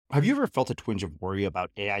Have you ever felt a twinge of worry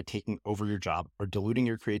about AI taking over your job or diluting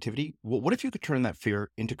your creativity? Well, what if you could turn that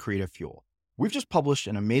fear into creative fuel? We've just published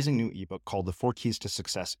an amazing new ebook called The 4 Keys to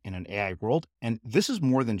Success in an AI World, and this is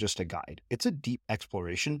more than just a guide. It's a deep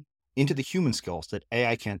exploration into the human skills that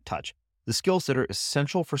AI can't touch, the skills that are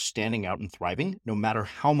essential for standing out and thriving, no matter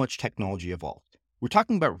how much technology evolves. We're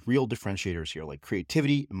talking about real differentiators here, like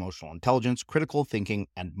creativity, emotional intelligence, critical thinking,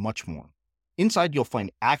 and much more. Inside, you'll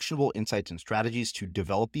find actionable insights and strategies to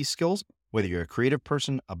develop these skills, whether you're a creative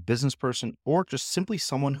person, a business person, or just simply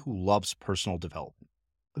someone who loves personal development.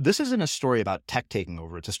 This isn't a story about tech taking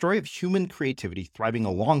over. It's a story of human creativity thriving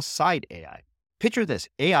alongside AI. Picture this,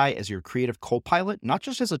 AI as your creative co-pilot, not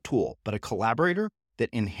just as a tool, but a collaborator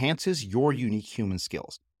that enhances your unique human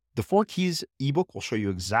skills. The 4 Keys ebook will show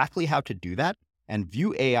you exactly how to do that and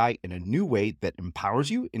view AI in a new way that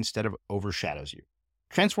empowers you instead of overshadows you.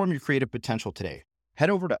 Transform your creative potential today. Head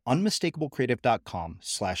over to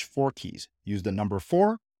unmistakablecreative.com/4keys. Use the number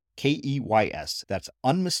 4, KEYS. That's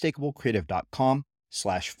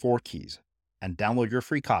unmistakablecreative.com/4keys and download your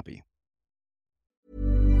free copy.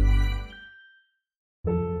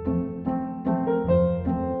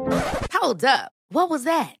 Hold up. What was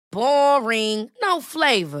that? Boring. No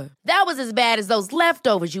flavor. That was as bad as those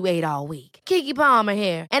leftovers you ate all week. Keke Palmer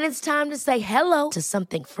here, and it's time to say hello to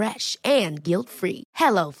something fresh and guilt-free.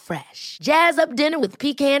 Hello Fresh. Jazz up dinner with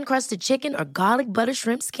pecan-crusted chicken or garlic butter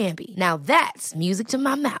shrimp scampi. Now that's music to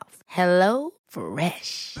my mouth. Hello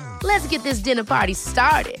Fresh. Let's get this dinner party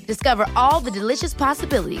started. Discover all the delicious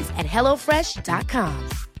possibilities at hellofresh.com.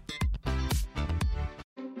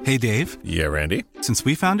 Hey, Dave. Yeah, Randy. Since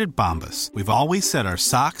we founded Bombas, we've always said our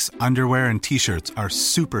socks, underwear, and T-shirts are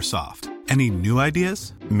super soft. Any new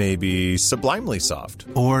ideas? Maybe sublimely soft.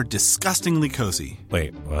 Or disgustingly cozy.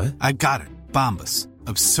 Wait, what? I got it. Bombas.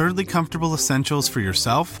 Absurdly comfortable essentials for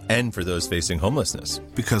yourself and for those facing homelessness.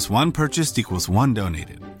 Because one purchased equals one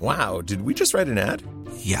donated. Wow, did we just write an ad?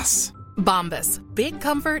 Yes. Bombas. Big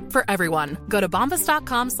comfort for everyone. Go to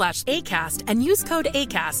bombas.com/ACAST and use code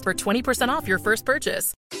ACAST for 20% off your first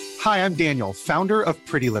purchase. Hi, I'm Daniel, founder of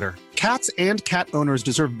Pretty Litter. Cats and cat owners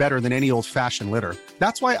deserve better than any old-fashioned litter.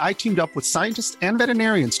 That's why I teamed up with scientists and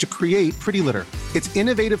veterinarians to create Pretty Litter. Its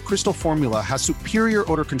innovative crystal formula has superior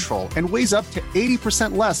odor control and weighs up to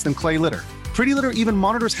 80% less than clay litter. Pretty Litter even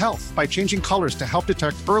monitors health by changing colors to help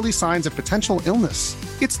detect early signs of potential illness.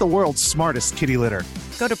 It's the world's smartest kitty litter.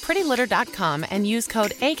 Go to prettylitter.com and use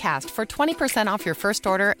code ACAST for 20% off your first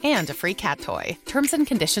order and a free cat toy. Terms and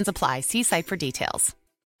conditions apply. See site for details.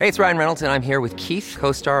 Hey, it's Ryan Reynolds, and I'm here with Keith,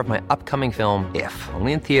 co-star of my upcoming film, If,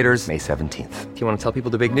 only in theaters May 17th. Do you want to tell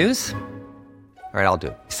people the big news? All right, I'll do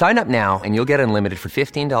it. Sign up now and you'll get unlimited for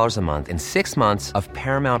 $15 a month and 6 months of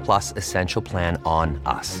Paramount Plus Essential Plan on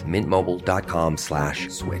us.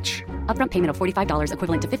 MintMobile.com/switch. Upfront payment of $45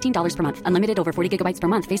 equivalent to $15 per month. Unlimited over 40 gigabytes per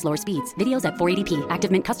month. Face lower speeds. Videos at 480p.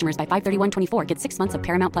 Active Mint customers by 531.24 get 6 months of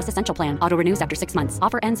Paramount Plus Essential Plan. Auto renews after 6 months.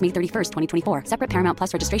 Offer ends May 31st, 2024. Separate Paramount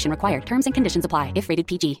Plus registration required. Terms and conditions apply if rated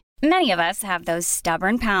PG. Many of us have those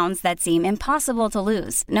stubborn pounds that seem impossible to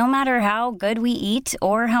lose, no matter how good we eat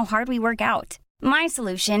or how hard we work out. My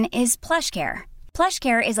solution is PlushCare.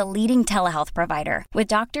 PlushCare is a leading telehealth provider with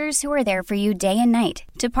doctors who are there for you day and night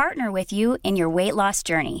to partner with you in your weight loss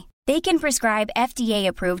journey. They can prescribe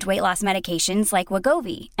FDA-approved weight loss medications like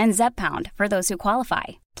Wegovy and Zepbound for those who qualify.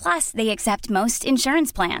 Plus, they accept most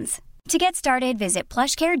insurance plans. To get started, visit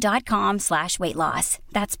plushcare.com/weightloss.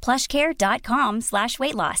 That's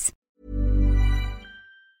plushcare.com/weightloss.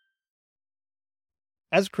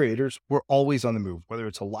 As creators, we're always on the move. Whether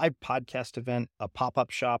it's a live podcast event, a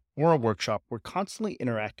pop-up shop, or a workshop, we're constantly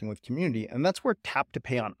interacting with community, and that's where Tap to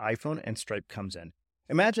Pay on iPhone and Stripe comes in.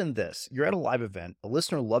 Imagine this. You're at a live event, a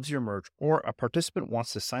listener loves your merch, or a participant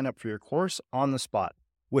wants to sign up for your course on the spot.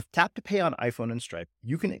 With Tap to Pay on iPhone and Stripe,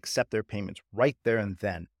 you can accept their payments right there and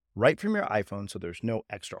then, right from your iPhone, so there's no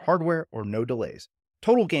extra hardware or no delays.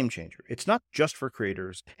 Total game changer. It's not just for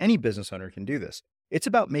creators. Any business owner can do this. It's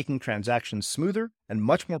about making transactions smoother and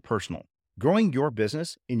much more personal, growing your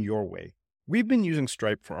business in your way. We've been using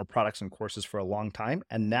Stripe for our products and courses for a long time,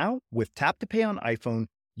 and now with Tap to Pay on iPhone,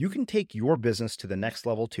 you can take your business to the next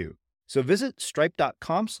level too. So visit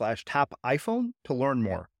stripe.com/tapiphone to learn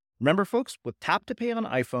more. Remember, folks, with Tap to Pay on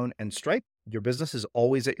iPhone and Stripe, your business is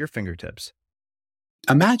always at your fingertips.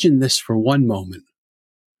 Imagine this for one moment,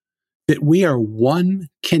 that we are one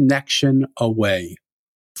connection away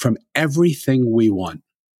from everything we want.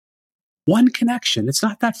 One connection. It's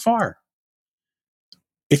not that far.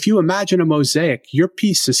 If you imagine a mosaic, your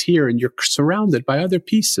piece is here and you're surrounded by other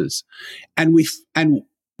pieces. And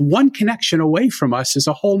one connection away from us is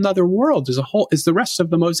a whole nother world, is the rest of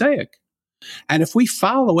the mosaic. And if we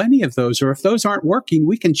follow any of those, or if those aren't working,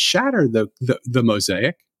 we can shatter the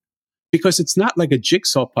mosaic, because it's not like a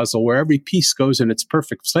jigsaw puzzle where every piece goes in its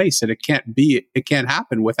perfect place and it can't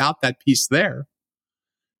happen without that piece there.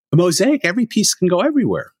 A mosaic, every piece can go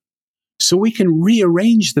everywhere. So we can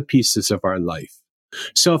rearrange the pieces of our life.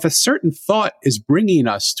 So if a certain thought is bringing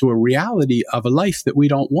us to a reality of a life that we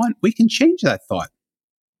don't want, we can change that thought.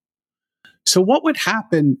 So what would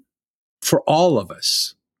happen for all of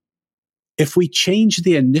us if we change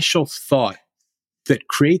the initial thought that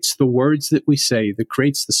creates the words that we say, that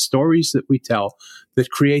creates the stories that we tell,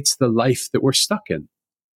 that creates the life that we're stuck in?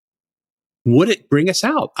 Would it bring us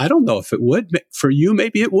out? I don't know if it would. For you,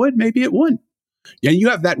 maybe it would, maybe it wouldn't. And you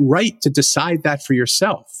have that right to decide that for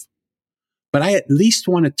yourself. But I at least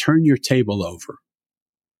want to turn your table over.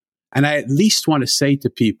 And I at least want to say to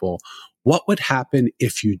people, what would happen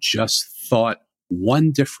if you just thought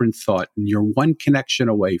one different thought, and you're one connection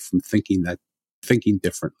away from thinking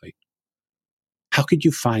differently? How could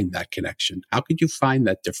you find that connection? How could you find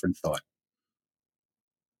that different thought?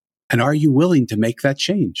 And are you willing to make that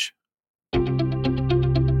change?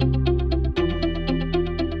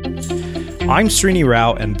 I'm Srini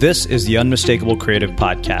Rao, and this is the Unmistakable Creative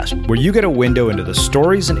Podcast, where you get a window into the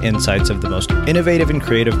stories and insights of the most innovative and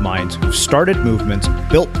creative minds who've started movements,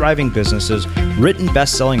 built thriving businesses, written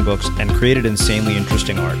best-selling books, and created insanely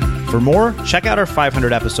interesting art. For more, check out our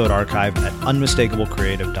 500-episode archive at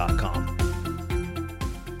unmistakablecreative.com.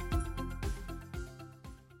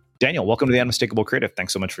 Daniel, welcome to the Unmistakable Creative.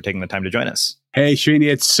 Thanks so much for taking the time to join us. Hey,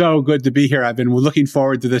 Srini, it's so good to be here. I've been looking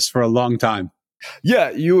forward to this for a long time. Yeah,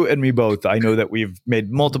 you and me both. I know that we've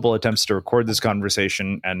made multiple attempts to record this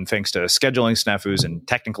conversation, and thanks to scheduling snafus and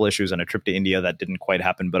technical issues and a trip to India, that didn't quite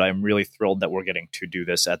happen. But I'm really thrilled that we're getting to do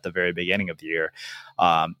this at the very beginning of the year.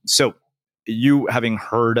 So you, having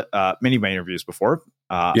heard many of my interviews before,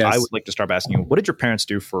 Yes. I would like to start by asking you, what did your parents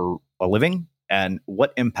do for a living? And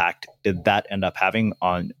what impact did that end up having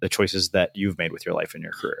on the choices that you've made with your life and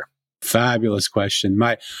your career? Fabulous question.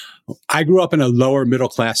 I grew up in a lower middle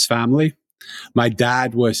class family. My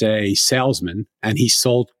dad was a salesman, and he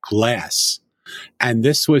sold glass. And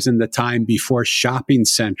this was in the time before shopping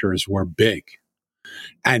centers were big.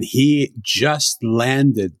 And he just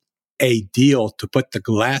landed a deal to put the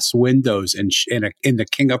glass windows in the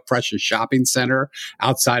King of Prussia shopping center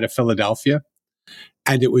outside of Philadelphia.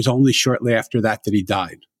 And it was only shortly after that he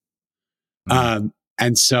died. Mm-hmm.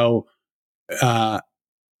 And so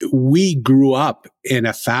we grew up in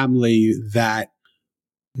a family that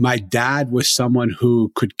my dad was someone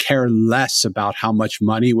who could care less about how much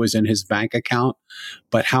money was in his bank account,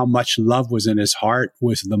 but how much love was in his heart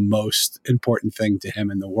was the most important thing to him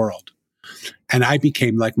in the world. And I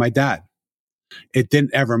became like my dad. It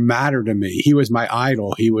didn't ever matter to me. He was my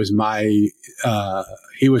idol. He was my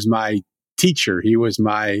teacher. He was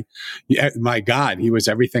my God. He was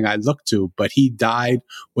everything I looked to. But he died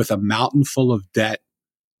with a mountain full of debt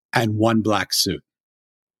and one black suit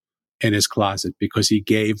in his closet, because he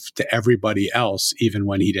gave to everybody else, even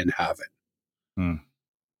when he didn't have it. Mm.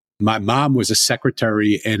 My mom was a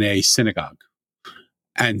secretary in a synagogue.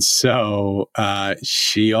 And so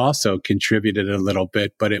she also contributed a little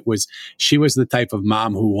bit, but she was the type of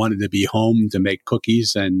mom who wanted to be home to make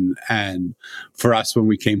cookies and for us when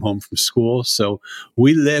we came home from school. So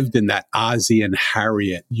we lived in that Ozzie and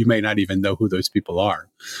Harriet. You may not even know who those people are,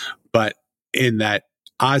 but in that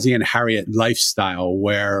Ozzie and Harriet lifestyle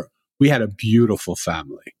where we had a beautiful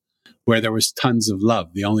family, where there was tons of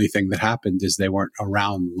love. The only thing that happened is they weren't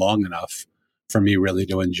around long enough for me really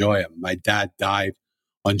to enjoy them. My dad died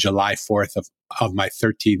on July 4th of my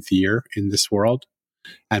 13th year in this world,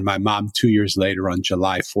 and my mom 2 years later on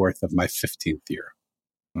July 4th of my 15th year.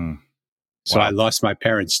 Mm. So wow. I lost my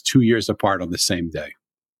parents 2 years apart on the same day.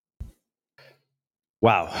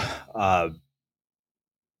 Wow.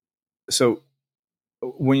 So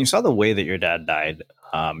when you saw the way that your dad died,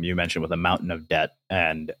 you mentioned with a mountain of debt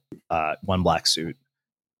and one black suit,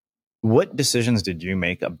 what decisions did you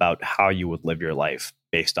make about how you would live your life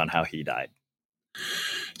based on how he died?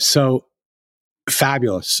 So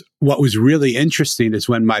fabulous. What was really interesting is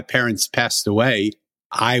when my parents passed away,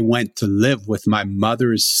 I went to live with my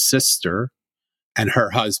mother's sister and her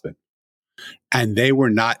husband. And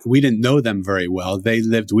we didn't know them very well.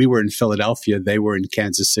 We were in Philadelphia. They were in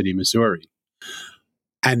Kansas City, Missouri.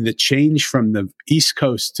 And the change from the East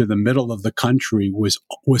Coast to the middle of the country was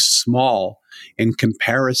small in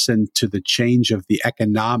comparison to the change of the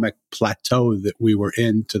economic plateau that we were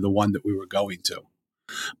in to the one that we were going to.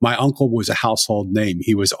 My uncle was a household name.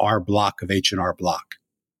 He was R Block of H&R Block.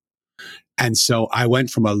 And so I went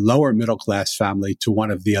from a lower middle class family to one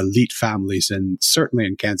of the elite families, and certainly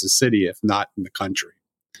in Kansas City, if not in the country.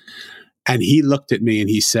 And he looked at me and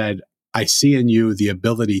he said, I see in you the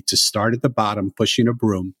ability to start at the bottom, pushing a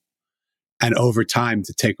broom, and over time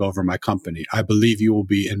to take over my company. I believe you will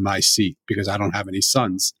be in my seat because I don't have any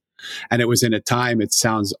sons. And it was in a time, it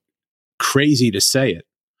sounds crazy to say it,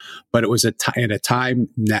 but it was in a time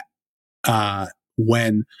that,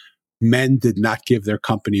 when men did not give their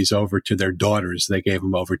companies over to their daughters. They gave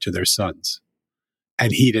them over to their sons.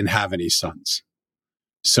 And he didn't have any sons.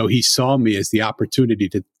 So he saw me as the opportunity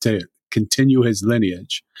to continue his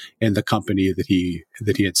lineage in the company that he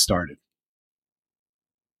had started.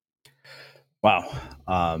 Wow.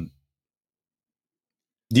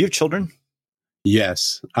 Do you have children?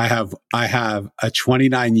 Yes, I have a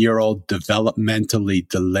 29-year-old developmentally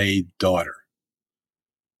delayed daughter.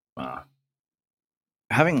 Wow.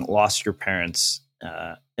 Having lost your parents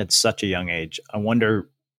at such a young age, I wonder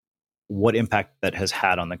what impact that has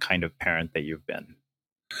had on the kind of parent that you've been.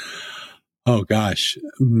 Oh gosh,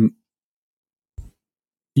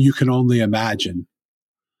 you can only imagine.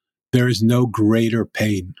 There is no greater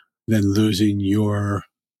pain than losing your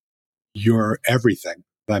everything.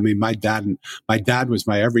 I mean, my dad was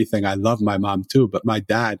my everything. I love my mom too, but my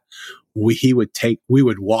dad, we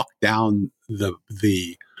would walk down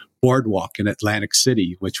the boardwalk in Atlantic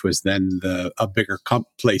City, which was then a bigger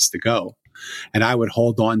place to go. And I would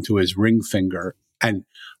hold on to his ring finger. And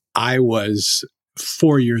I was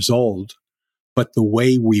 4 years old, but the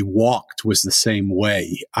way we walked was the same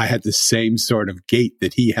way. I had the same sort of gait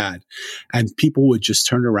that he had. And people would just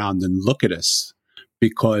turn around and look at us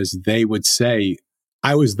because they would say,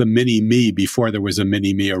 I was the mini me before there was a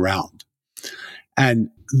mini me around. And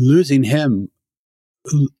losing him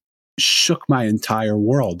shook my entire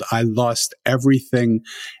world. I lost everything,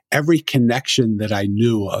 every connection that I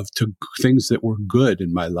knew of to things that were good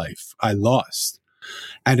in my life. I lost.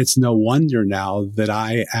 And it's no wonder now that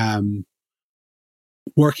I am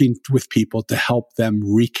working with people to help them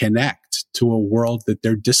reconnect to a world that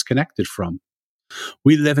they're disconnected from.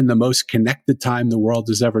 We live in the most connected time the world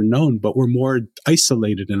has ever known, but we're more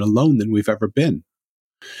isolated and alone than we've ever been.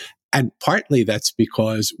 And partly that's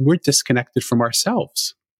because we're disconnected from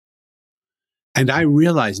ourselves. And I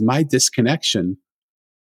realized my disconnection,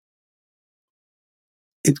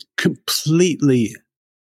 it completely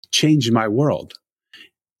changed my world.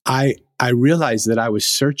 I realized that I was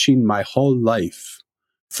searching my whole life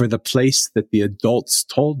for the place that the adults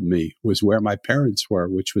told me was where my parents were,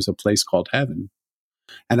 which was a place called heaven.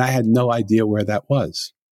 And I had no idea where that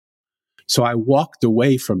was. So I walked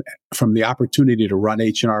away from the opportunity to run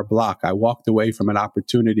H&R Block. I walked away from an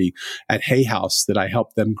opportunity at Hay House that I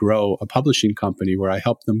helped them grow, a publishing company where I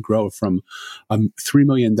helped them grow from $3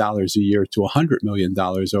 million a year to $100 million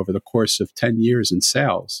over the course of 10 years in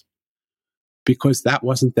sales. Because that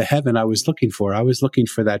wasn't the heaven I was looking for. I was looking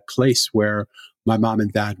for that place where my mom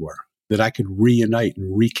and dad were, that I could reunite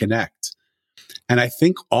and reconnect. And I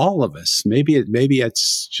think all of us, maybe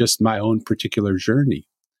it's just my own particular journey,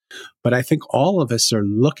 but I think all of us are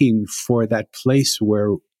looking for that place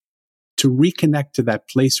to reconnect to that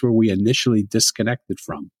place where we initially disconnected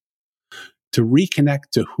from, to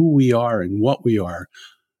reconnect to who we are and what we are.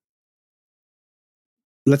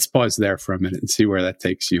 Let's pause there for a minute and see where that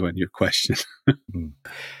takes you and your question.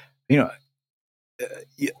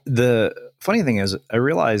 The funny thing is, I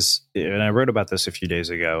realize, and I wrote about this a few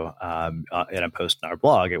days ago in a post on our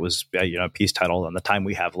blog. It was a piece titled "On the Time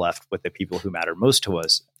We Have Left with the People Who Matter Most to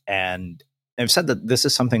Us," and I've said that this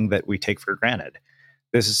is something that we take for granted.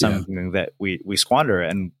 This is something that we squander,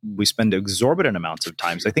 and we spend exorbitant amounts of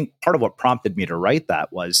time. So I think part of what prompted me to write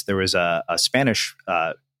that was there was a Spanish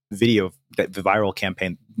video, that the viral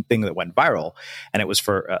campaign thing that went viral, and it was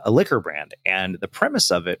for a liquor brand. And the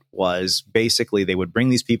premise of it was basically they would bring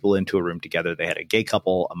these people into a room together. They had a gay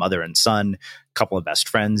couple, a mother and son, a couple of best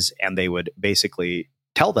friends, and they would basically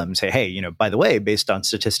tell them, say, hey, by the way, based on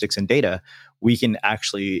statistics and data, we can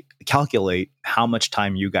actually calculate how much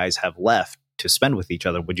time you guys have left to spend with each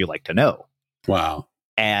other. Would you like to know? Wow.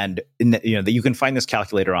 And you can find this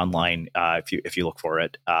calculator online if you look for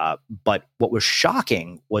it. But what was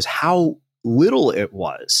shocking was how little it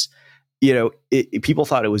was. People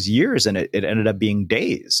thought it was years, and it ended up being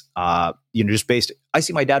days. Just based. I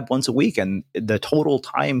see my dad once a week, and the total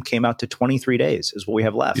time came out to 23 days is what we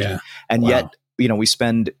have left. Yeah. And wow. Yet, we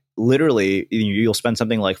spend literally, you'll spend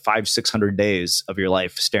something like 500-600 days of your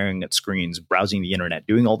life staring at screens, browsing the internet,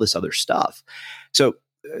 doing all this other stuff. So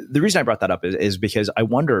the reason I brought that up is because I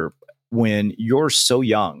wonder, when you're so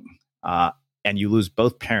young and you lose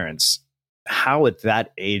both parents, how at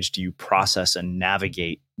that age do you process and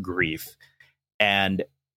navigate grief? And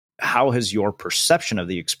how has your perception of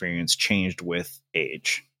the experience changed with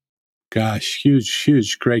age? Gosh,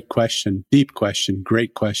 huge, great question. Deep question,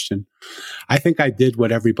 great question. I think I did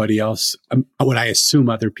what everybody else, what I assume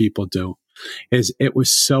other people do, is it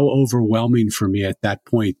was so overwhelming for me at that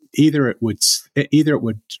point. Either it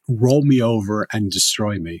would roll me over and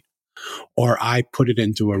destroy me, or I put it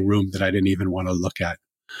into a room that I didn't even want to look at.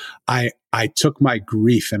 I took my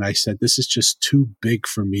grief and I said, this is just too big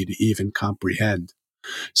for me to even comprehend.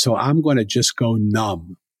 So I'm going to just go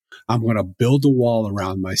numb. I'm going to build a wall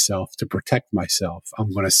around myself to protect myself.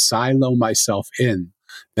 I'm going to silo myself in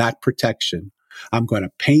that protection. I'm going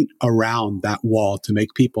to paint around that wall to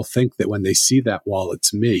make people think that when they see that wall,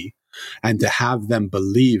 it's me, and to have them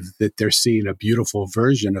believe that they're seeing a beautiful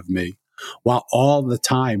version of me. While all the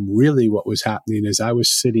time, really what was happening is I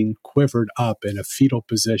was sitting quivered up in a fetal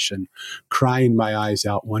position, crying my eyes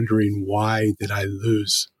out, wondering, why did I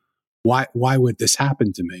lose? Why would this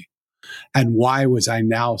happen to me? And why was I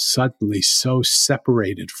now suddenly so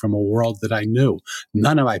separated from a world that I knew?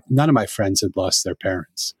 None of my friends had lost their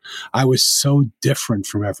parents. I was so different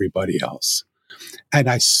from everybody else. And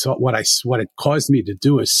I saw what it caused me to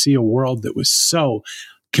do is see a world that was so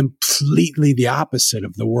completely the opposite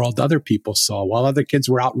of the world other people saw. While other kids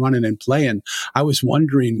were out running and playing, I was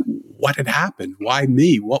wondering what had happened. Why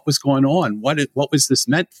me? What was going on? What was this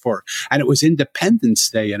meant for? And it was Independence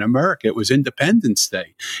Day in America. It was Independence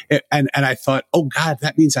Day. And I thought, oh God,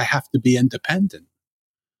 that means I have to be independent.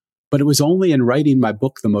 But it was only in writing my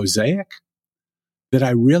book, The Mosaic, that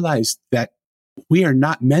I realized that we are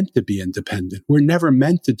not meant to be independent. We're never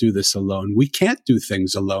meant to do this alone. We can't do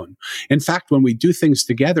things alone. In fact, when we do things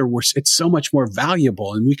together, it's so much more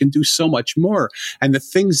valuable and we can do so much more. And the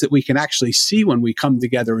things that we can actually see when we come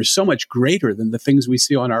together is so much greater than the things we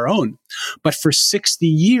see on our own. But for 60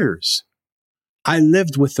 years, I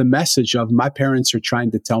lived with the message of my parents are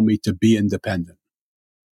trying to tell me to be independent.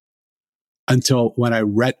 Until when I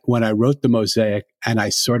wrote The Mosaic and I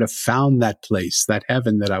sort of found that place, that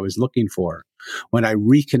heaven that I was looking for, when I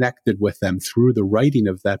reconnected with them through the writing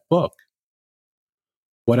of that book,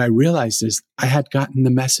 what I realized is I had gotten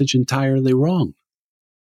the message entirely wrong.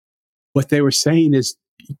 What they were saying is,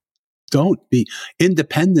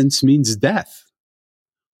 independence means death.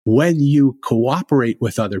 When you cooperate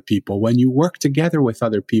with other people, when you work together with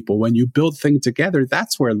other people, when you build things together,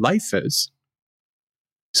 that's where life is.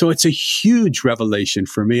 So it's a huge revelation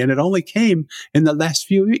for me, and it only came in the last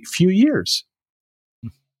few years.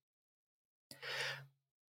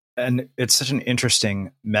 And it's such an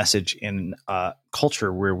interesting message in a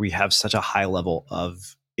culture where we have such a high level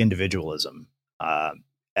of individualism.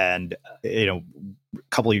 And, a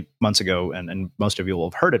couple of months ago, and most of you will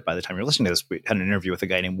have heard it by the time you're listening to this, we had an interview with a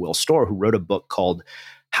guy named Will Storr who wrote a book called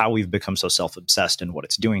How We've Become So Self-Obsessed and What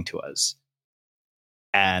It's Doing to Us.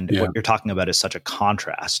 And what you're talking about is such a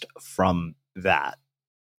contrast from that.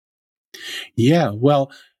 Yeah,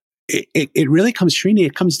 well, it really comes, Srini,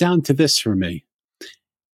 it comes down to this for me.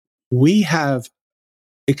 We have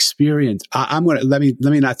experienced, I'm going to, let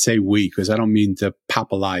me not say we, because I don't mean to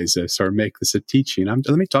papalize this or make this a teaching. Let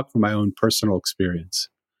me talk from my own personal experience.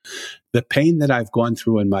 The pain that I've gone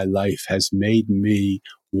through in my life has made me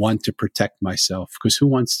want to protect myself, because who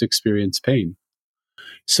wants to experience pain?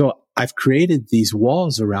 So I've created these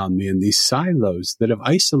walls around me and these silos that have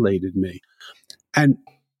isolated me. And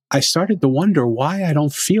I started to wonder why I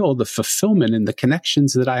don't feel the fulfillment in the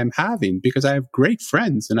connections that I am having, because I have great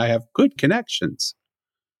friends and I have good connections.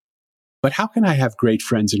 But how can I have great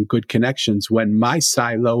friends and good connections when my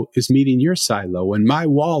silo is meeting your silo, when my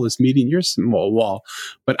wall is meeting your small wall,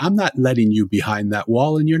 but I'm not letting you behind that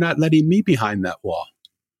wall and you're not letting me behind that wall?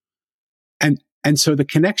 And so the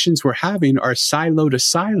connections we're having are silo to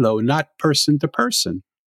silo, not person to person.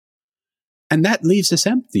 And that leaves us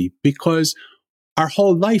empty, because our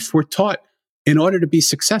whole life we're taught, in order to be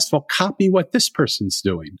successful, copy what this person's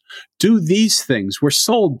doing. Do these things. We're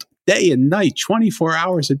sold day and night, 24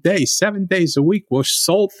 hours a day, 7 days a week. We're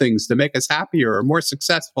sold things to make us happier or more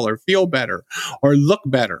successful or feel better or look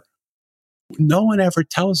better. No one ever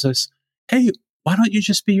tells us, hey, why don't you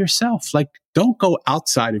just be yourself? Like, don't go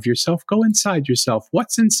outside of yourself. Go inside yourself.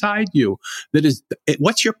 What's inside you?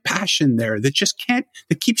 What's your passion there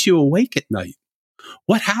that keeps you awake at night?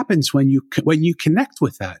 What happens when you connect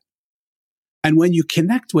with that? And when you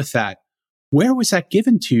connect with that, where was that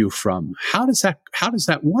given to you from? How does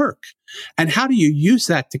that work? And how do you use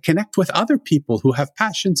that to connect with other people who have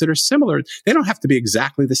passions that are similar? They don't have to be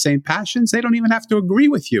exactly the same passions. They don't even have to agree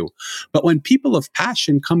with you. But when people of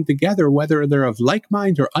passion come together, whether they're of like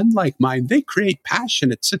mind or unlike mind, they create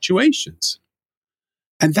passionate situations.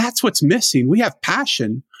 And that's what's missing. We have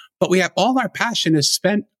passion, But we have all our passion is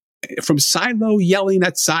spent from silo yelling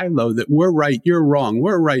at silo that we're right, you're wrong,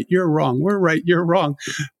 we're right, you're wrong, we're right, you're wrong,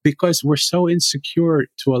 because we're so insecure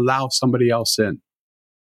to allow somebody else in.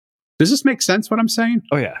 Does this make sense what I'm saying?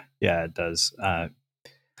 Oh, yeah. Yeah, it does. So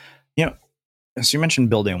you mentioned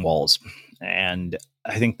building walls, and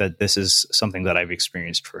I think that this is something that I've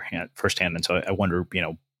experienced firsthand. And so I wonder,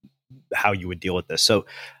 how you would deal with this. So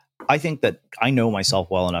I think that I know myself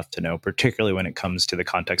well enough to know, particularly when it comes to the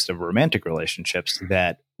context of romantic relationships,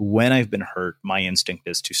 that when I've been hurt, my instinct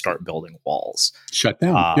is to start building walls. Shut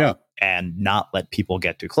down. And not let people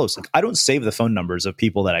get too close. Like, I don't save the phone numbers of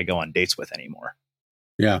people that I go on dates with anymore.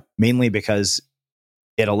 Yeah. Mainly because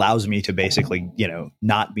it allows me to basically,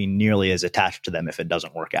 not be nearly as attached to them if it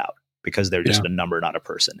doesn't work out, because they're just a number, not a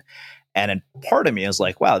person. And part of me is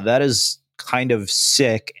like, wow, that is kind of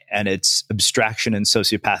sick, and it's abstraction and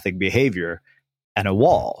sociopathic behavior and a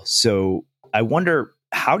wall. So I wonder,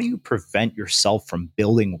 how do you prevent yourself from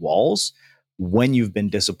building walls when you've been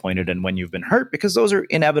disappointed and when you've been hurt? Because those are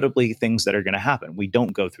inevitably things that are going to happen. We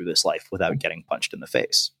don't go through this life without getting punched in the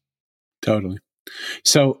face. Totally.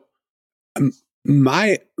 So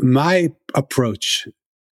my approach,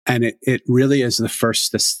 and it really is the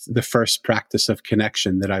first practice of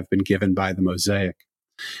connection that I've been given by the Mosaic,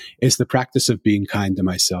 is the practice of being kind to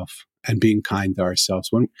myself and being kind to ourselves.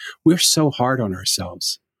 When we're so hard on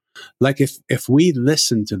ourselves, like if we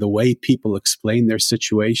listen to the way people explain their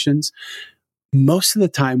situations, most of the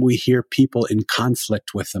time we hear people in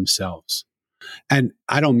conflict with themselves. And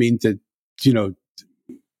I don't mean to,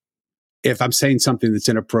 if I'm saying something that's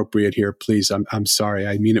inappropriate here, please, I'm sorry.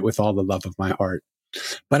 I mean it with all the love of my heart.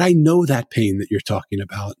 But I know that pain that you're talking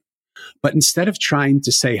about. But instead of trying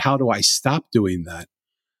to say, how do I stop doing that?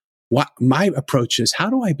 What my approach is, how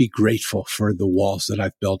do I be grateful for the walls that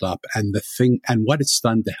I've built up and the thing and what it's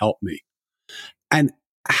done to help me? And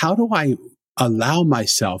how do I allow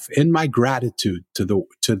myself in my gratitude to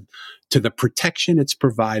the protection it's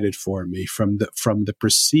provided for me from the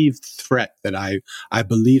perceived threat that I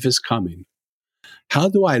believe is coming? How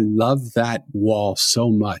do I love that wall so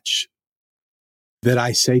much that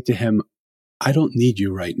I say to him, I don't need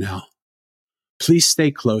you right now. Please stay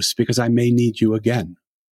close because I may need you again.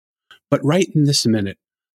 But right in this minute,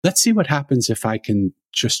 let's see what happens if I can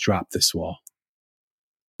just drop this wall.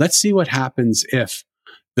 Let's see what happens if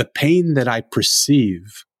the pain that I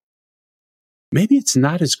perceive, maybe it's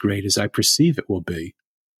not as great as I perceive it will be.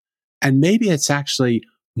 And maybe it's actually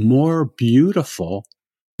more beautiful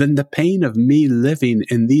than the pain of me living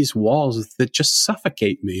in these walls that just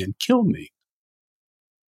suffocate me and kill me.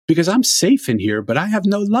 Because I'm safe in here, but I have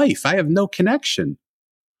no life. I have no connection.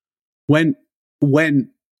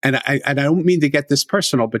 And I don't mean to get this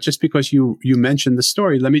personal, but just because you mentioned the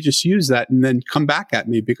story, let me just use that and then come back at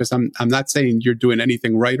me, because I'm not saying you're doing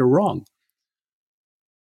anything right or wrong.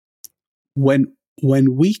 When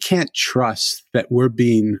we can't trust that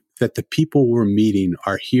that the people we're meeting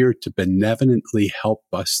are here to benevolently help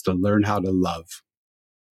us to learn how to love,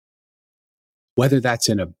 whether that's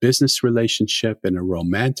in a business relationship, in a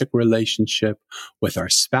romantic relationship, with our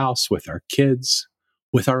spouse, with our kids,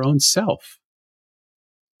 with our own self,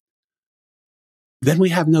 then we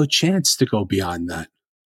have no chance to go beyond that.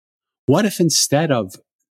 What if instead of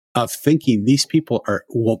thinking these people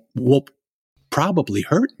will probably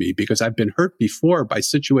hurt me because I've been hurt before by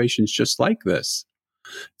situations just like this,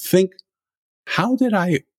 think, how did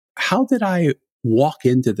I walk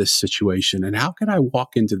into this situation, and how can I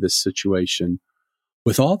walk into this situation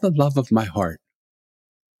with all the love of my heart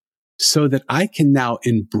so that I can now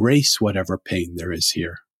embrace whatever pain there is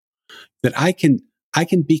here, that I can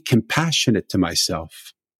be compassionate to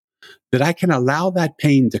myself, that I can allow that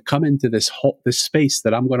pain to come into this space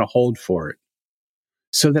that I'm going to hold for it,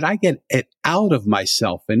 so that I get it out of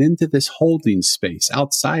myself and into this holding space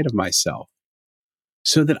outside of myself,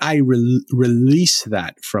 so that I release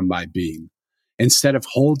that from my being instead of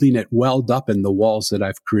holding it welled up in the walls that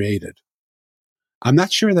I've created. I'm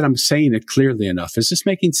not sure that I'm saying it clearly enough. Is this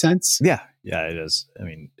making sense? Yeah, it is. I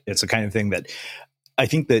mean, it's the kind of thing that I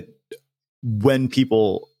think that when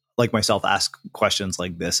people like myself ask questions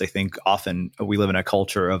like this, I think often we live in a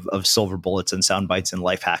culture of silver bullets and sound bites and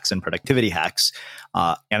life hacks and productivity hacks.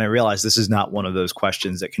 And I realize this is not one of those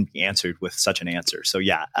questions that can be answered with such an answer. So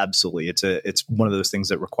yeah, absolutely. It's one of those things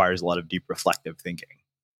that requires a lot of deep reflective thinking,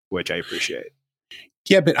 which I appreciate.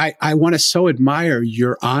 Yeah, but I want to so admire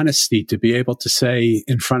your honesty to be able to say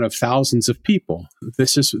in front of thousands of people,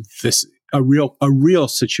 this is a real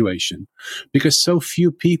situation, because so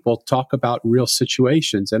few people talk about real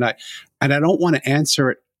situations. And I don't want to answer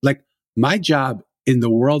it. Like, my job in the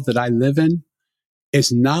world that I live in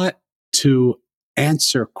is not to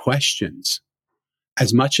answer questions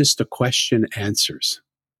as much as the question answers.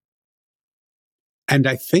 And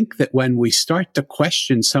I think that when we start to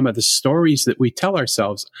question some of the stories that we tell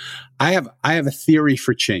ourselves, I have a theory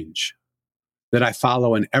for change that I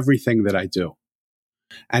follow in everything that I do.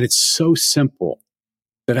 And it's so simple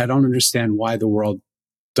that I don't understand why the world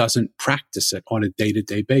doesn't practice it on a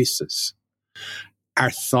day-to-day basis.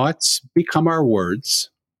 Our thoughts become our words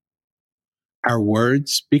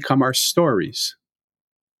become our stories,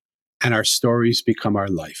 and our stories become our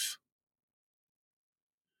life.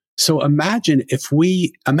 So imagine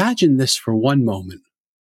this for one moment,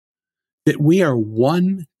 that we are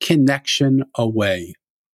one connection away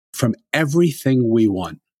from everything we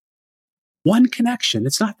want. One connection.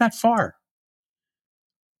 It's not that far.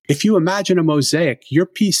 If you imagine a mosaic, your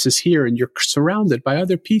piece is here and you're surrounded by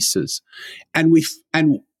other pieces. And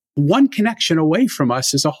one connection away from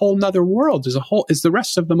us is a whole nother world, is the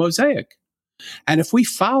rest of the mosaic. And if we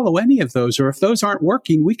follow any of those, or if those aren't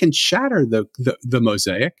working, we can shatter the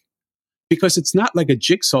mosaic, because it's not like a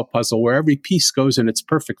jigsaw puzzle where every piece goes in its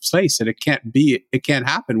perfect place and it can't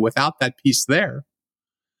happen without that piece there.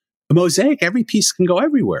 A mosaic, every piece can go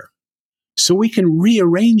everywhere. So we can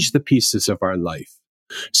rearrange the pieces of our life.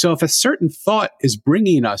 So if a certain thought is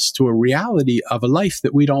bringing us to a reality of a life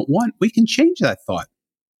that we don't want, we can change that thought.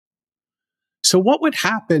 So what would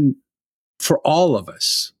happen for all of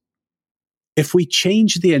us if we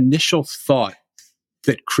change the initial thought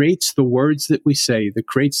that creates the words that we say, that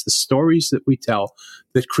creates the stories that we tell,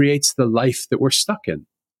 that creates the life that we're stuck in?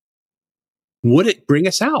 Would it bring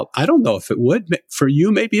us out? I don't know if it would. For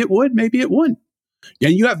you, maybe it would, maybe it wouldn't.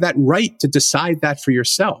 And you have that right to decide that for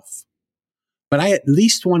yourself. But I at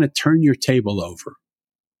least want to turn your table over.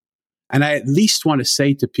 And I at least want to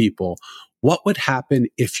say to people, what would happen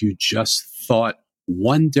if you just thought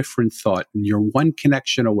one different thought, and you're one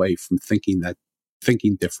connection away from thinking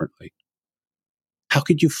differently? How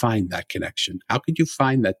could you find that connection? How could you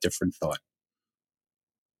find that different thought?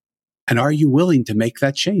 And are you willing to make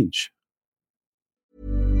that change?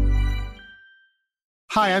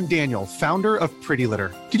 Hi, I'm Daniel, founder of Pretty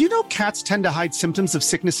Litter. Did you know cats tend to hide symptoms of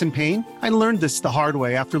sickness and pain? I learned this the hard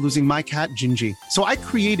way after losing my cat, Gingy. So I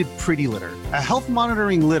created Pretty Litter, a health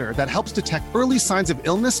monitoring litter that helps detect early signs of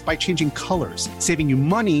illness by changing colors, saving you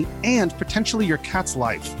money and potentially your cat's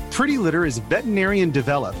life. Pretty Litter is veterinarian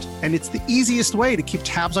developed, and it's the easiest way to keep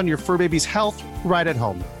tabs on your fur baby's health right at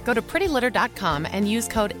home. Go to prettylitter.com and use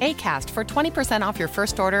code ACAST for 20% off your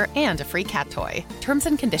first order and a free cat toy. Terms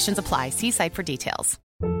and conditions apply. See site for details.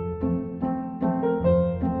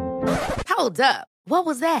 Hold up. What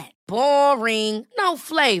was that? Boring. No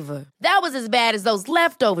flavor. That was as bad as those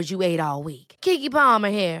leftovers you ate all week. Keke Palmer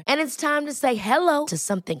here. And it's time to say hello to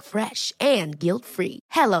something fresh and guilt-free.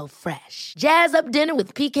 Hello Fresh. Jazz up dinner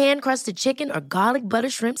with pecan-crusted chicken or garlic butter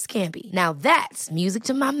shrimp scampi. Now that's music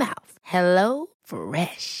to my mouth. Hello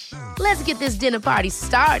Fresh. Let's get this dinner party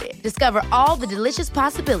started. Discover all the delicious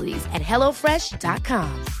possibilities at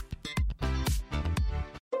hellofresh.com.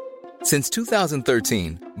 Since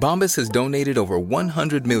 2013, Bombas has donated over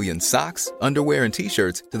 100 million socks, underwear, and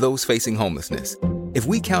T-shirts to those facing homelessness. If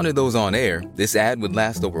we counted those on air, this ad would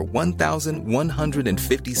last over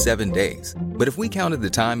 1,157 days. But if we counted the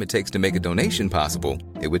time it takes to make a donation possible,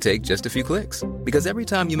 it would take just a few clicks. Because every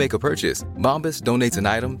time you make a purchase, Bombas donates an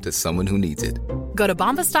item to someone who needs it. Go to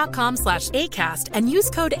bombas.com/ACAST and use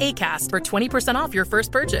code ACAST for 20% off your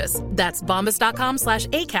first purchase. That's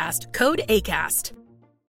bombas.com/ACAST, code ACAST.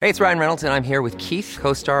 Hey, it's Ryan Reynolds, and I'm here with Keith,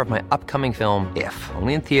 co-star of my upcoming film, If,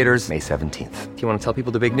 only in theaters May 17th. Do you want to tell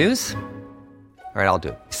people the big news? All right, I'll do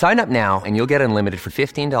it. Sign up now and you'll get unlimited for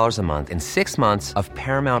 $15 a month and 6 months of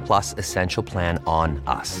Paramount Plus Essential Plan on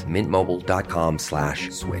us.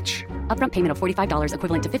 MintMobile.com/switch. Upfront payment of $45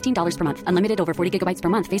 equivalent to $15 per month. Unlimited over 40 gigabytes per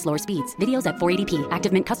month. Face lower speeds. Videos at 480p.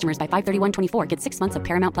 Active Mint customers by 531.24 get 6 months of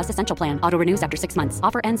Paramount Plus Essential Plan. Auto renews after 6 months.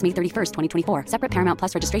 Offer ends May 31st, 2024. Separate Paramount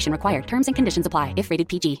Plus registration required. Terms and conditions apply if rated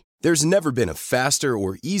PG. There's never been a faster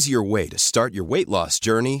or easier way to start your weight loss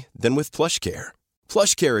journey than with PlushCare.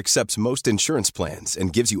 PlushCare accepts most insurance plans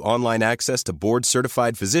and gives you online access to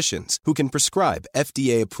board-certified physicians who can prescribe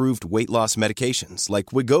FDA-approved weight loss medications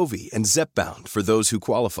like Wegovy and Zepbound for those who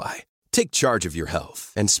qualify. Take charge of your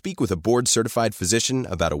health and speak with a board-certified physician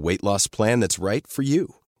about a weight loss plan that's right for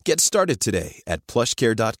you. Get started today at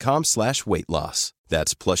plushcare.com/weight-loss.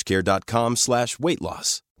 That's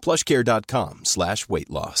plushcare.com/weight-loss.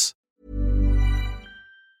 plushcare.com/weight-loss.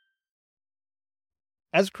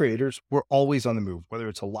 As creators, we're always on the move. Whether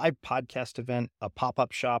it's a live podcast event, a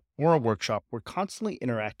pop-up shop, or a workshop, we're constantly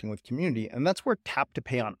interacting with community, and that's where Tap to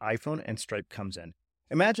Pay on iPhone and Stripe comes in.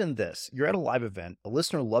 Imagine this. You're at a live event, a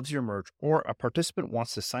listener loves your merch, or a participant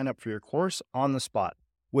wants to sign up for your course on the spot.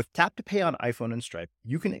 With Tap to Pay on iPhone and Stripe,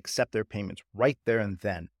 you can accept their payments right there and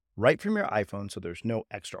then, right from your iPhone, so there's no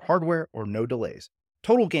extra hardware or no delays.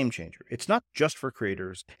 Total game changer. It's not just for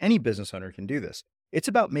creators. Any business owner can do this. It's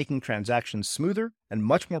about making transactions smoother and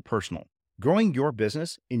much more personal, growing your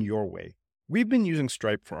business in your way. We've been using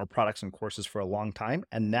Stripe for our products and courses for a long time,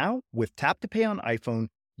 and now with Tap to Pay on iPhone,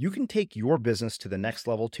 you can take your business to the next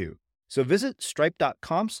level too. So visit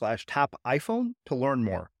stripe.com/tap iPhone to learn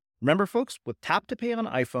more. Remember, folks, with Tap to Pay on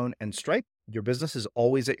iPhone and Stripe, your business is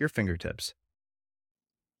always at your fingertips.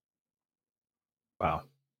 Wow.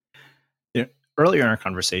 Earlier in our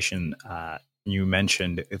conversation, you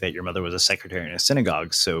mentioned that your mother was a secretary in a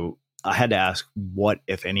synagogue. So I had to ask what,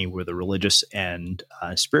 if any, were the religious and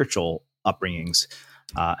spiritual upbringings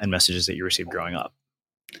and messages that you received growing up?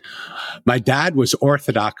 My dad was an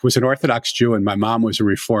Orthodox Jew, and my mom was a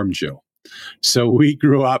Reformed Jew. So we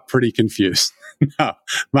grew up pretty confused. No,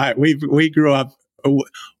 we grew up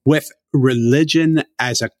with religion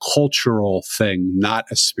as a cultural thing, not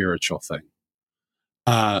a spiritual thing.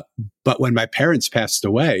 But when my parents passed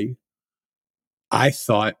away, I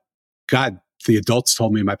thought, God, the adults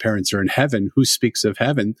told me my parents are in heaven. Who speaks of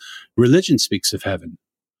heaven? Religion speaks of heaven.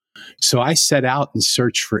 So I set out and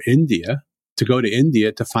searched for India, to go to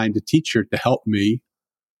India to find a teacher to help me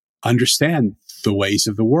understand the ways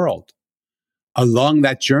of the world. Along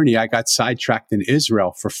that journey, I got sidetracked in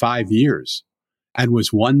Israel for 5 years and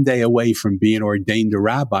was one day away from being ordained a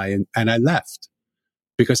rabbi, and I left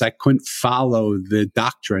because I couldn't follow the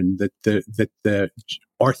doctrine that the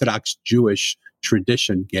Orthodox Jewish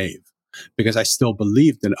tradition gave, because I still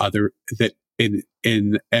believed in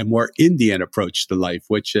a more Indian approach to life,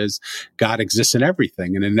 which is God exists in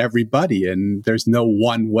everything and in everybody, and there's no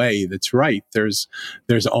one way that's right. There's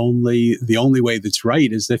only the only way that's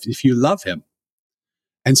right is if you love him.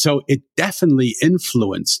 And so it definitely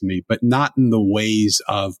influenced me, but not in the ways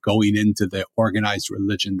of going into the organized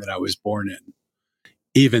religion that I was born in.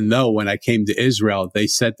 Even though when I came to Israel, they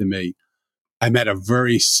said to me, I met a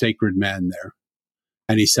very sacred man there.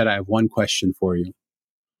 And he said, I have one question for you.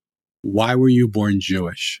 Why were you born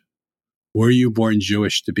Jewish? Were you born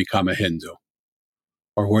Jewish to become a Hindu?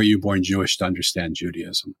 Or were you born Jewish to understand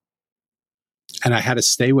Judaism? And I had to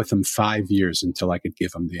stay with him 5 years until I could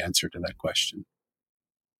give him the answer to that question.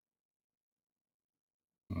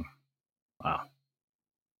 Wow.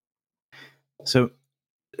 So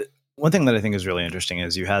one thing that I think is really interesting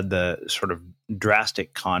is you had the sort of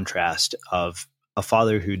drastic contrast of a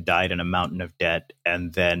father who died in a mountain of debt,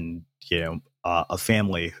 and then, a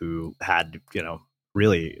family who had,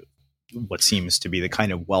 really what seems to be the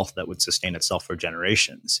kind of wealth that would sustain itself for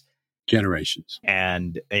generations.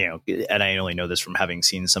 And, and I only know this from having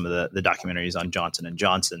seen some of the documentaries on Johnson &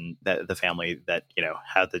 Johnson, that the family that,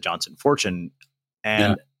 had the Johnson fortune.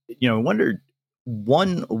 And, I wondered,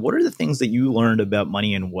 one, what are the things that you learned about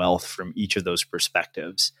money and wealth from each of those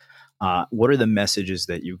perspectives? What are the messages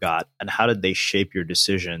that you got, and how did they shape your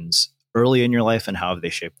decisions early in your life, and how have they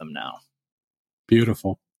shaped them now?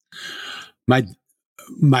 Beautiful. My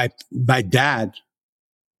dad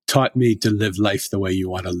taught me to live life the way you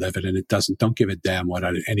want to live it, and don't give a damn what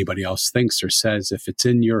anybody else thinks or says. If it's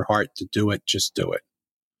in your heart to do it, just do it.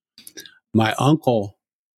 My uncle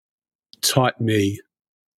taught me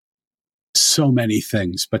so many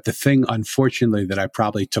things, but the thing, unfortunately, that I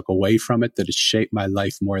probably took away from it, that has shaped my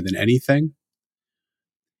life more than anything,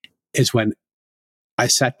 is when I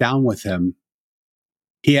sat down with him.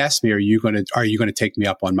 He asked me, "Are you going to take me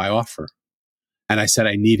up on my offer?" And I said,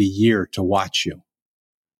 "I need a year to watch you."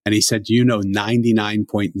 And he said, "Do you know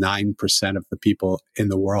 99.9% of the people in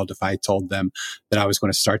the world, if I told them that I was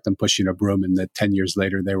going to start them pushing a broom and that 10 years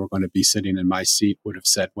later they were going to be sitting in my seat, would have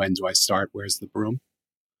said, 'When do I start? Where's the broom?'"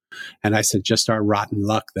 And I said, "Just our rotten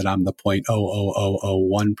luck that I'm the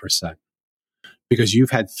 0.00001%. Because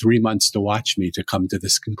you've had 3 months to watch me to come to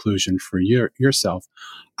this conclusion for yourself.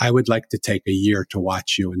 I would like to take a year to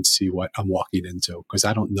watch you and see what I'm walking into, because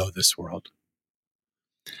I don't know this world."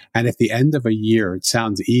 And at the end of a year, it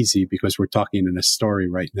sounds easy because we're talking in a story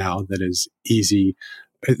right now that is easy.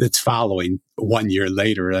 It's following 1 year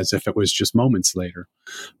later as if it was just moments later.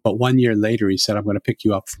 But 1 year later, he said, "I'm going to pick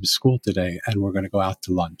you up from school today and we're going to go out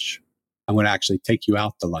to lunch. I'm going to actually take you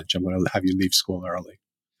out to lunch. I'm going to have you leave school early."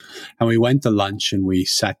 And we went to lunch and we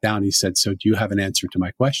sat down. He said, "So do you have an answer to my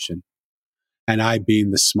question?" And I, being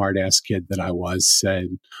the smart ass kid that I was,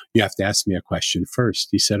 said, "You have to ask me a question first."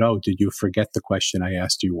 He said, "Oh, did you forget the question I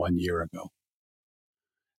asked you 1 year ago?"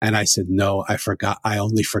 And I said, "No, I forgot. I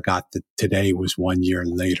only forgot that today was 1 year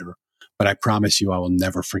later, but I promise you I will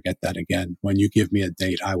never forget that again. When you give me a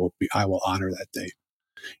date, I will honor that date.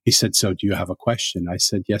 He said, so do you have a question? I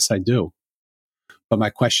said, yes, I do. But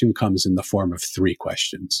my question comes in the form of 3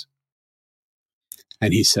 questions.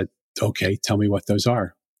 And he said, okay, tell me what those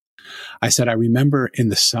are. I said, I remember in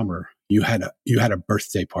the summer you had a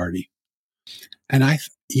birthday party, and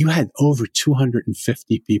you had over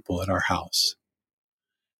 250 people at our house.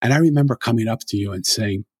 And I remember coming up to you and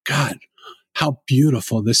saying, God, how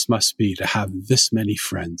beautiful this must be to have this many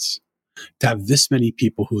friends, to have this many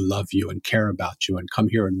people who love you and care about you and come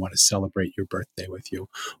here and want to celebrate your birthday with you.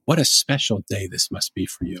 What a special day this must be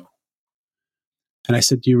for you. And I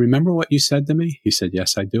said, do you remember what you said to me? He said,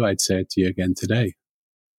 yes, I do. I'd say it to you again today.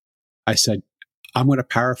 I said, I'm going to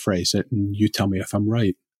paraphrase it and you tell me if I'm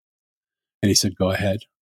right. And he said, go ahead.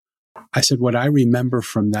 I said, what I remember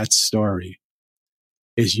from that story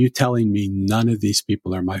is you telling me none of these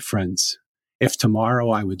people are my friends. If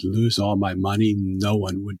tomorrow I would lose all my money, no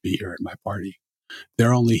one would be here at my party.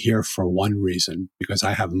 They're only here for one reason, because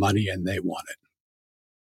I have money and they want it.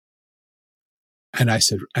 And I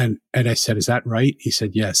said, and I said, is that right? He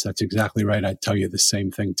said, yes, that's exactly right. I'd tell you the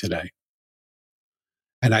same thing today.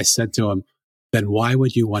 And I said to him, then why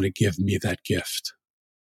would you want to give me that gift?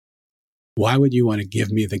 Why would you want to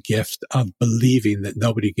give me the gift of believing that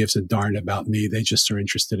nobody gives a darn about me? They just are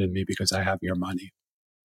interested in me because I have your money.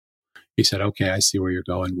 He said, okay, I see where you're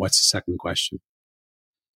going. What's the second question?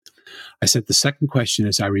 I said, the second question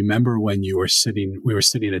is, I remember when we were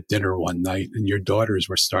sitting at dinner one night and your daughters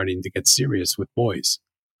were starting to get serious with boys.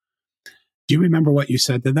 Do you remember what you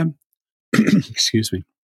said to them? Excuse me.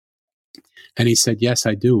 And he said, yes,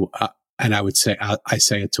 I do. And I would say, I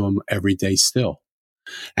say it to him every day still.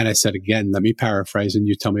 And I said, again, let me paraphrase and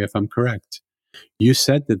you tell me if I'm correct. You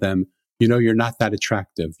said to them, you know, you're not that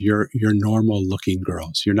attractive. You're normal looking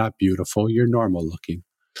girls. You're not beautiful. You're normal looking.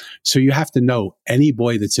 So you have to know any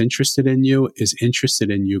boy that's interested in you is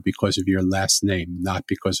interested in you because of your last name, not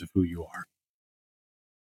because of who you are.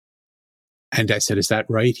 And I said, is that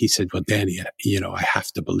right? He said, well, Danny, I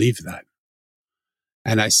have to believe that.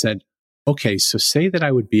 And I said, okay, so say that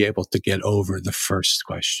I would be able to get over the first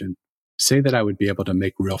question. Say that I would be able to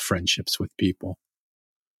make real friendships with people.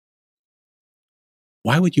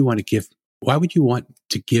 Why would you want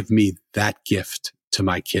to give me that gift to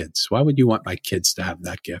my kids? Why would you want my kids to have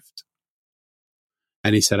that gift?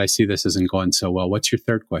 And he said, I see this isn't going so well. What's your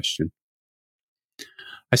third question?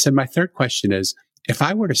 I said, my third question is, if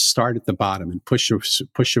I were to start at the bottom and push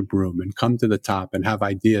a broom and come to the top and have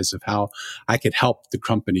ideas of how I could help the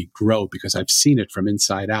company grow, because I've seen it from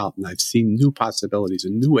inside out and I've seen new possibilities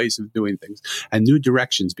and new ways of doing things and new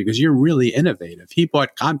directions, because you're really innovative. He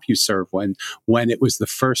bought CompuServe when it was the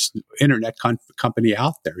first internet company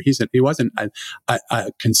out there. He wasn't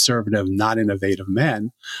a conservative, not innovative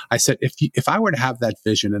man. I said, if I were to have that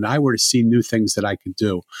vision and I were to see new things that I could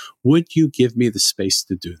do, would you give me the space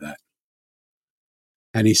to do that?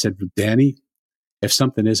 And he said, Danny, if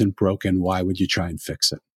something isn't broken, why would you try and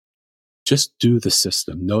fix it? Just do the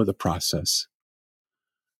system, know the process.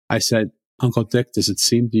 I said, Uncle Dick, does it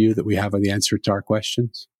seem to you that we have the answer to our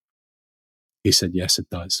questions? He said, yes, it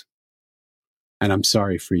does. And I'm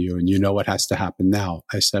sorry for you. And you know what has to happen now.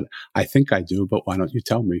 I said, I think I do, but why don't you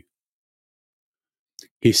tell me?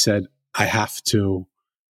 He said, I have to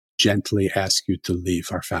gently ask you to leave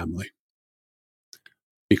our family,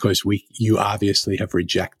 because you obviously have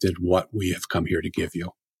rejected what we have come here to give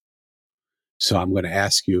you. So I'm going to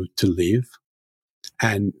ask you to leave.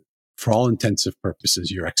 And for all intents and purposes,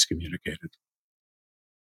 you're excommunicated.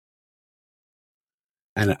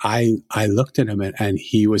 And I looked at him and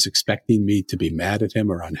he was expecting me to be mad at him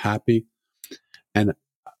or unhappy. And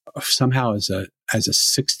somehow as a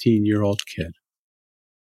 16-year-old kid,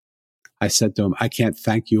 I said to him, I can't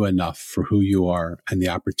thank you enough for who you are and the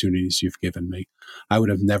opportunities you've given me. I would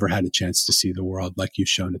have never had a chance to see the world like you've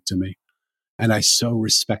shown it to me. And I so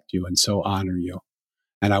respect you and so honor you.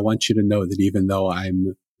 And I want you to know that even though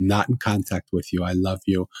I'm not in contact with you, I love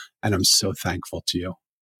you. And I'm so thankful to you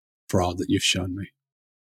for all that you've shown me.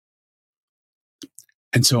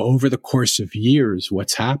 And so over the course of years,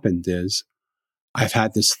 what's happened is I've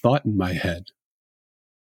had this thought in my head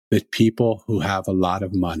that people who have a lot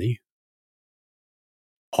of money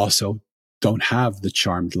also don't have the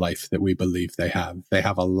charmed life that we believe they have. They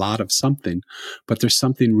have a lot of something, but there's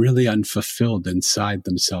something really unfulfilled inside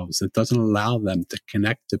themselves that doesn't allow them to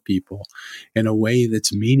connect to people in a way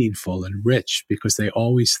that's meaningful and rich, because they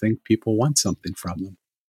always think people want something from them.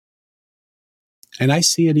 And I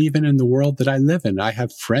see it even in the world that I live in. I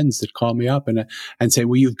have friends that call me up and say,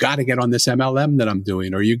 well, you've got to get on this MLM that I'm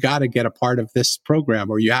doing, or you got to get a part of this program,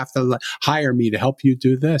 or you have to hire me to help you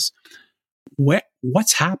do this.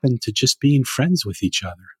 What's happened to just being friends with each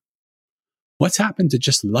other? What's happened to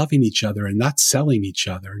just loving each other and not selling each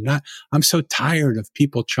other? I'm so tired of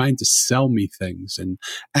people trying to sell me things and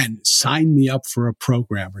sign me up for a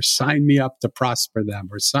program or sign me up to prosper them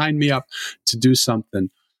or sign me up to do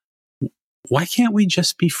something. Why can't we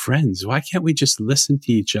just be friends? Why can't we just listen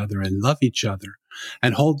to each other and love each other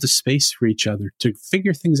and hold the space for each other to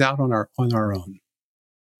figure things out on our own?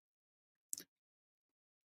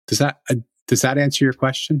 Does that answer your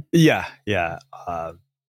question? Yeah.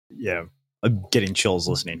 I'm getting chills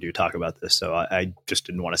listening to you talk about this, so I just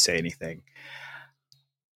didn't want to say anything.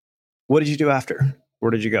 What did you do after? Where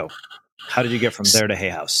did you go? How did you get from there to Hay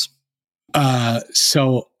House?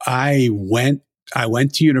 So I went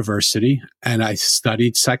to university and I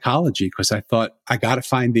studied psychology because I thought I got to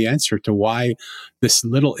find the answer to why this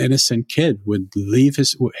little innocent kid would leave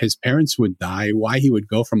his parents would die, why he would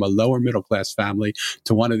go from a lower middle class family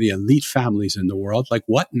to one of the elite families in the world. Like,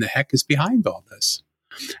 what in the heck is behind all this?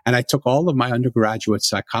 And I took all of my undergraduate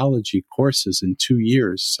psychology courses in 2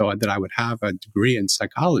 years so that I would have a degree in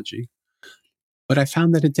psychology. But I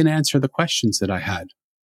found that it didn't answer the questions that I had.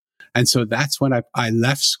 And so that's when I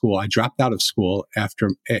left school. I dropped out of school after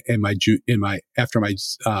my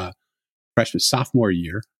freshman sophomore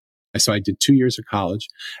year. So I did 2 years of college.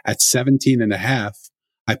 At 17 and a half,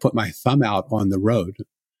 I put my thumb out on the road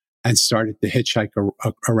and started to hitchhike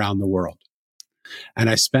around the world. And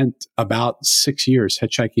I spent about 6 years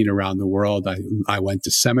hitchhiking around the world. I went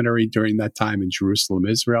to seminary during that time in Jerusalem,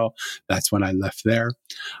 Israel. That's when I left there.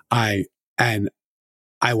 I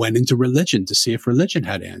went into religion to see if religion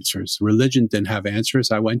had answers. Religion didn't have answers.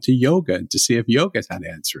 I went to yoga to see if yoga had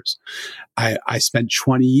answers. I spent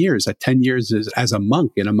 20 years, 10 years as a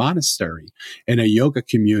monk in a monastery, in a yoga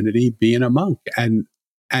community, being a monk.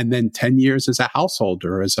 And then 10 years as a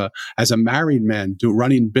householder, as a married man,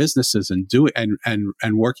 running businesses and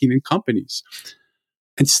working in companies.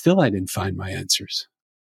 And still I didn't find my answers.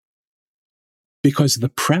 Because the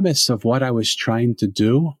premise of what I was trying to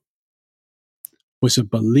do was a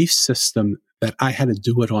belief system that I had to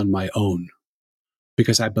do it on my own.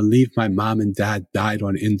 Because I believe my mom and dad died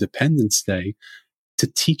on Independence Day to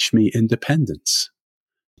teach me independence.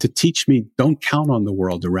 To teach me, don't count on the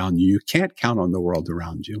world around you. You can't count on the world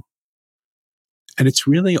around you. And it's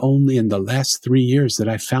really only in the last 3 years that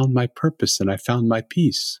I found my purpose and I found my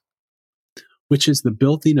peace, which is the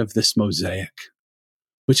building of this mosaic,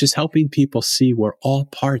 which is helping people see we're all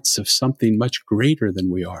parts of something much greater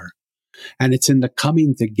than we are. And it's in the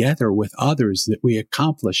coming together with others that we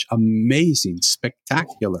accomplish amazing,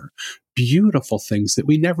 spectacular, beautiful things that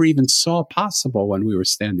we never even saw possible when we were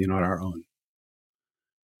standing on our own.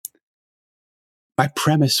 My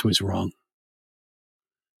premise was wrong.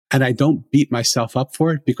 And I don't beat myself up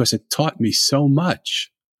for it because it taught me so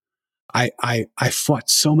much. I fought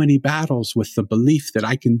so many battles with the belief that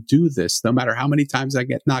I can do this. No matter how many times I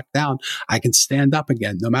get knocked down, I can stand up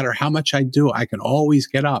again. No matter how much I do, I can always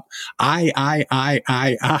get up. I.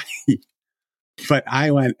 But I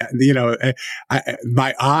went,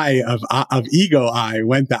 my I of ego I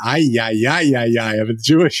went to I of a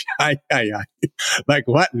Jewish I. Like,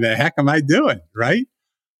 what in the heck am I doing, right?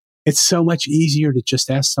 It's so much easier to just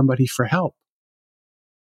ask somebody for help,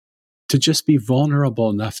 to just be vulnerable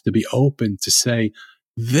enough to be open to say,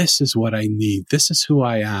 this is what I need. This is who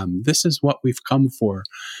I am. This is what we've come for.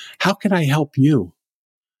 How can I help you?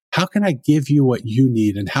 How can I give you what you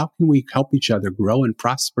need? And how can we help each other grow and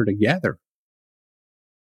prosper together?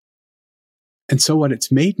 And so what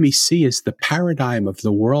it's made me see is the paradigm of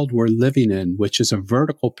the world we're living in, which is a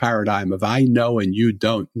vertical paradigm of I know and you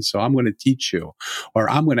don't. And so I'm going to teach you, or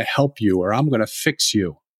I'm going to help you, or I'm going to fix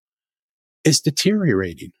you, is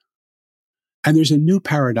deteriorating. And there's a new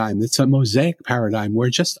paradigm that's a mosaic paradigm where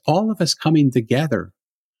just all of us coming together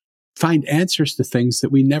find answers to things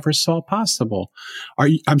that we never saw possible.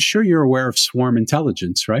 I'm sure you're aware of swarm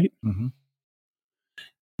intelligence, right? Mm-hmm.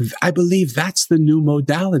 I believe that's the new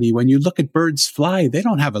modality. When you look at birds fly, they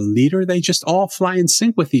don't have a leader. They just all fly in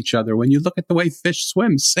sync with each other. When you look at the way fish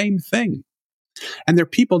swim, same thing. And there are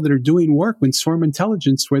people that are doing work in swarm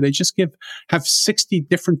intelligence where they just have 60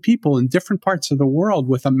 different people in different parts of the world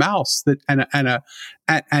with a mouse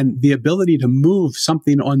and the ability to move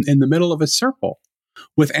something in the middle of a circle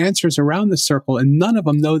with answers around the circle, and none of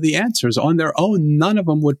them know the answers. On their own, none of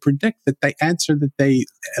them would predict that the answer that they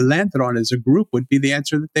landed on as a group would be the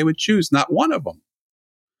answer that they would choose. Not one of them.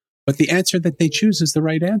 But the answer that they choose is the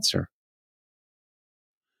right answer.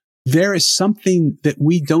 There is something that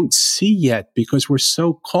we don't see yet because we're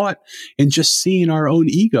so caught in just seeing our own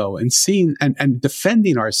ego and seeing and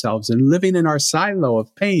defending ourselves and living in our silo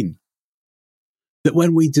of pain. That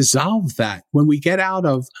when we dissolve that, when we get out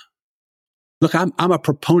of, look, I'm a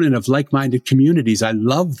proponent of like-minded communities. I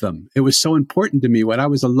love them. It was so important to me when I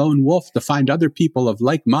was a lone wolf to find other people of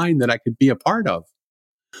like mind that I could be a part of.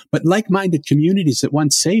 But like-minded communities that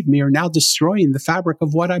once saved me are now destroying the fabric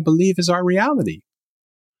of what I believe is our reality.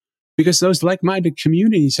 Because those like-minded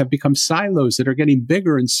communities have become silos that are getting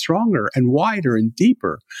bigger and stronger and wider and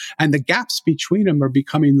deeper. And the gaps between them are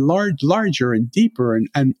becoming larger and deeper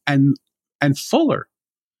and fuller.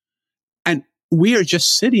 And we are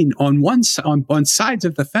just sitting on sides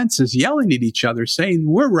of the fences, yelling at each other, saying,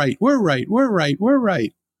 we're right, we're right, we're right, we're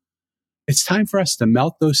right. It's time for us to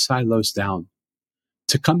melt those silos down,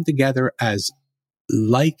 to come together as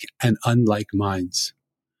like and unlike minds,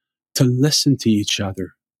 to listen to each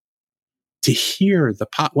other, to hear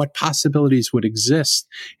what possibilities would exist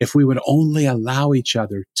if we would only allow each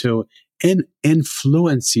other to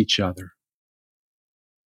influence each other.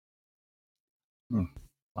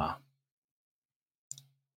 Wow.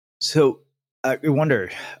 So I wonder,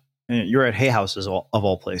 you're at Hay House of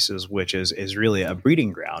all places, which is really a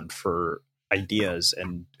breeding ground for ideas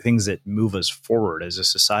and things that move us forward as a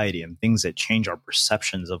society and things that change our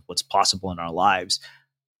perceptions of what's possible in our lives.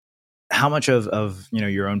 How much of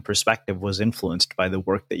your own perspective was influenced by the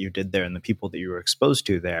work that you did there and the people that you were exposed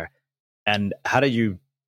to there? And how did you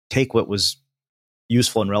take what was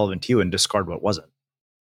useful and relevant to you and discard what wasn't?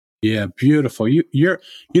 Yeah, beautiful. You're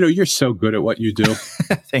so good at what you do.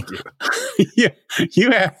 Thank you.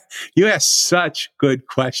 You ask such good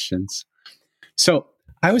questions. So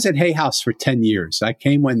I was at Hay House for 10 years. I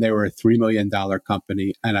came when they were a $3 million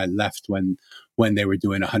company, and I left when they were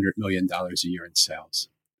doing $100 million a year in sales.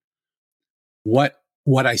 What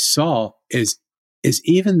I saw is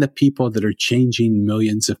even the people that are changing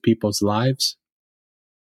millions of people's lives,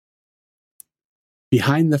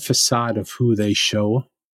 behind the facade of who they show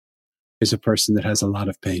is a person that has a lot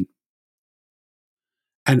of pain.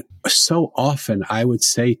 And so often I would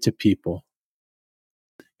say to people,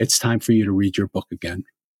 it's time for you to read your book again.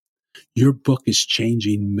 Your book is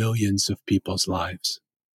changing millions of people's lives.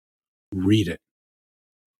 Read it.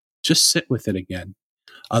 Just sit with it again.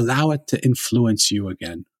 Allow it to influence you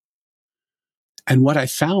again. And what I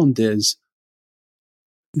found is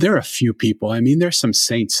there are a few people. I mean, there's some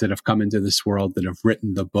saints that have come into this world that have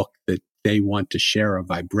written the book that they want to share a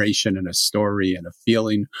vibration and a story and a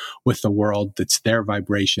feeling with the world that's their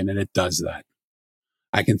vibration, and it does that.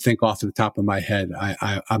 I can think off the top of my head.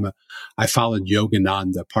 I followed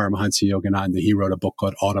Yogananda, Paramahansa Yogananda. He wrote a book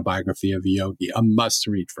called Autobiography of a Yogi, a must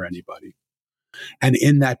read for anybody. And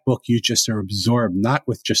in that book, you just are absorbed, not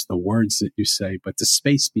with just the words that you say, but the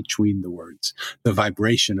space between the words, the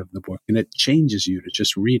vibration of the book. And it changes you to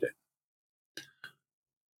just read it.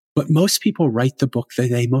 But most people write the book that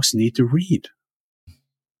they most need to read.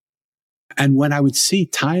 And when I would see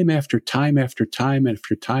time after time after time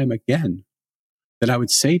after time again, that I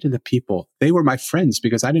would say to the people, they were my friends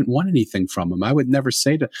because I didn't want anything from them. I would never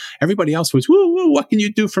say to everybody else was, woo, woo, what can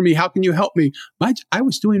you do for me? How can you help me? I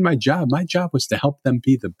was doing my job. My job was to help them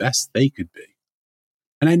be the best they could be.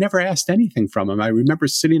 And I never asked anything from them. I remember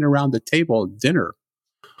sitting around the table at dinner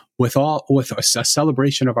with a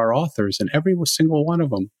celebration of our authors, and every single one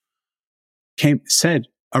of them said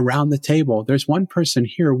around the table, there's one person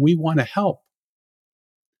here we want to help.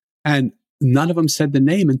 And none of them said the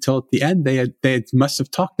name until at the end. They must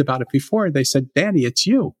have talked about it before. They said, Danny, it's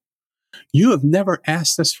you. You have never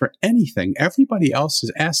asked us for anything. Everybody else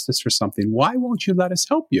has asked us for something. Why won't you let us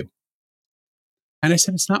help you? And I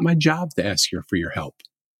said, it's not my job to ask you for your help.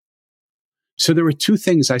 So there were two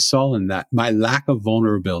things I saw in that: my lack of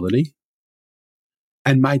vulnerability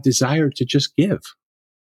and my desire to just give.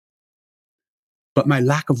 But my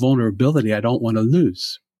lack of vulnerability, I don't want to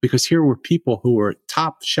lose, because here were people who were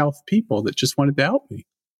top shelf people that just wanted to help me.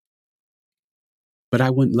 But I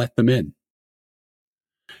wouldn't let them in.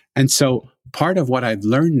 And so part of what I've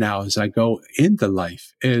learned now as I go into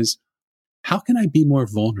life is, how can I be more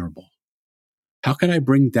vulnerable? How can I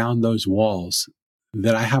bring down those walls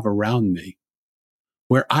that I have around me,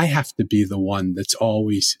 where I have to be the one that's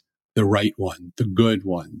always the right one, the good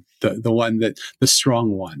one, the one the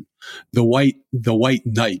strong one, the white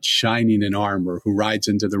knight shining in armor who rides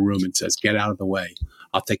into the room and says, get out of the way.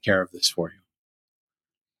 I'll take care of this for you.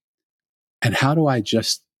 And how do I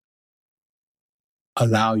just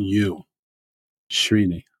allow you,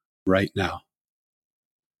 Srini, right now,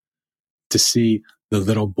 to see the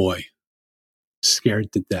little boy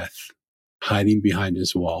scared to death, hiding behind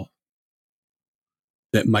his wall,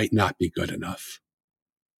 that might not be good enough,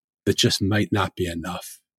 that just might not be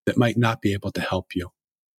enough, that might not be able to help you,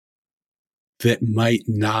 that might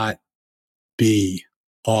not be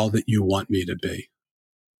all that you want me to be.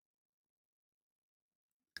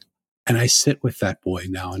 And I sit with that boy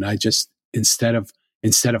now, and I just, instead of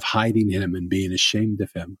hiding him and being ashamed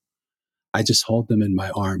of him, I just hold him in my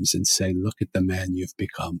arms and say, look at the man you've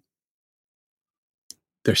become.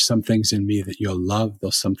 There's some things in me that you'll love.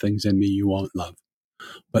 There's some things in me you won't love.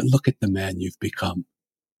 But look at the man you've become.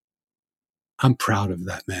 I'm proud of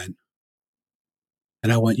that man.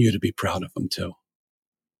 And I want you to be proud of him too.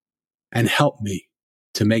 And help me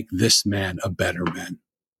to make this man a better man.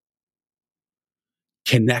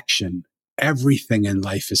 Connection. Everything in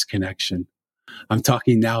life is connection. I'm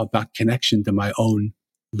talking now about connection to my own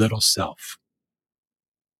little self.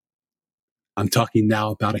 I'm talking now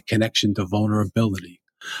about a connection to vulnerability.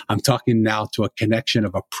 I'm talking now to a connection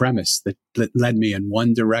of a premise that led me in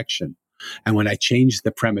one direction. And when I changed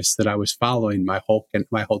the premise that I was following, my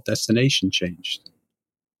whole destination changed.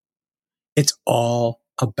 It's all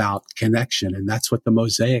about connection. And that's what the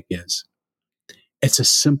mosaic is. It's a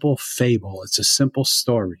simple fable. It's a simple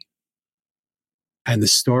story. And the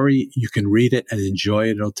story, you can read it and enjoy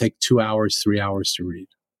it. It'll take 2 hours, 3 hours to read.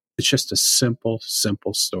 It's just a simple,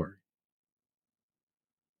 simple story.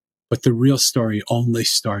 But the real story only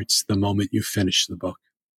starts the moment you finish the book.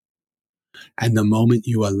 And the moment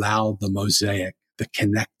you allow the mosaic, the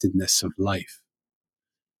connectedness of life,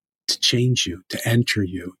 to change you, to enter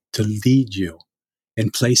you, to lead you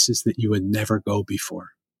in places that you would never go before.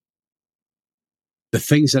 The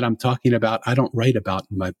things that I'm talking about, I don't write about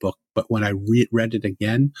in my book, but when I read it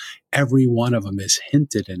again, every one of them is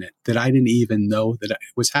hinted in it that I didn't even know that it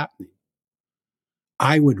was happening.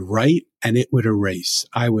 I would write and it would erase.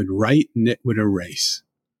 I would write and it would erase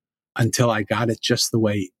until I got it just the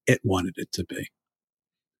way it wanted it to be.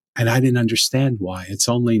 And I didn't understand why. It's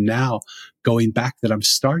only now, going back, that I'm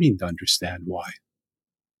starting to understand why.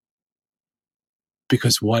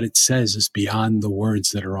 Because what it says is beyond the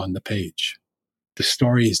words that are on the page. The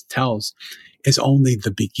story it tells is only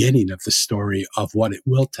the beginning of the story of what it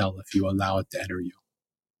will tell if you allow it to enter you.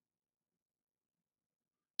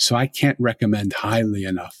 So I can't recommend highly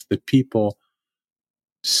enough that people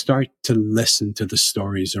start to listen to the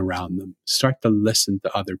stories around them, start to listen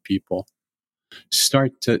to other people,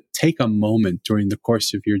 start to take a moment during the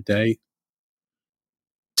course of your day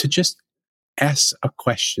to just ask a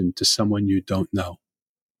question to someone you don't know.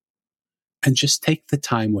 And just take the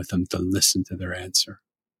time with them to listen to their answer.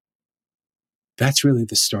 That's really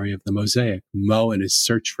the story of the mosaic. Mo, in his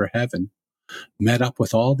search for heaven, met up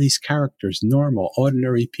with all these characters, normal,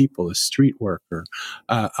 ordinary people, a street worker,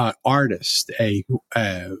 an artist, a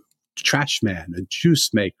trash man, a juice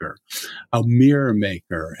maker, a mirror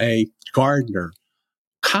maker, a gardener,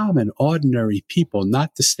 common, ordinary people,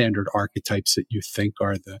 not the standard archetypes that you think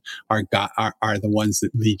are the ones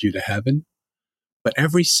that lead you to heaven. But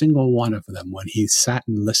every single one of them, when he sat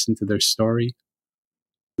and listened to their story,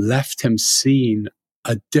 left him seeing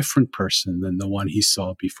a different person than the one he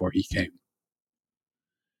saw before he came.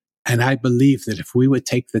 And I believe that if we would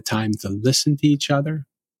take the time to listen to each other,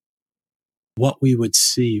 what we would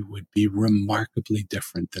see would be remarkably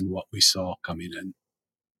different than what we saw coming in.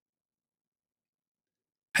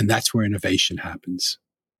 And that's where innovation happens.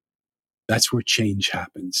 That's where change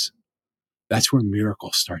happens. That's where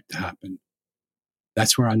miracles start to happen.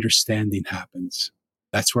 That's where understanding happens.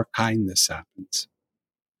 That's where kindness happens.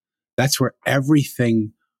 That's where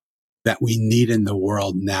everything that we need in the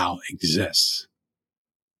world now exists.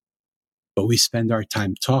 But we spend our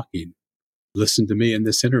time talking. Listen to me in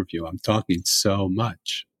this interview. I'm talking so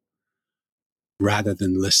much rather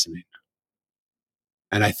than listening.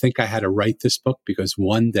 And I think I had to write this book because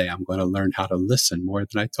one day I'm going to learn how to listen more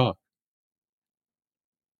than I talk.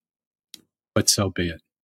 But so be it.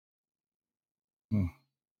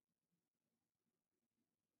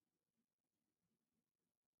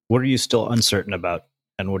 What are you still uncertain about,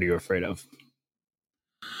 and what are you afraid of?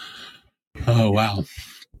 Oh, wow.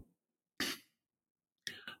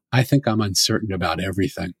 I think I'm uncertain about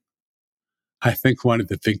everything. I think one of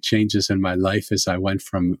the big changes in my life is I went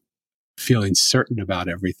from feeling certain about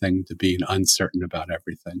everything to being uncertain about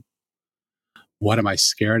everything. What am I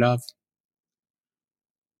scared of?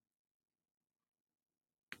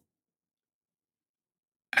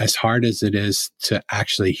 As hard as it is to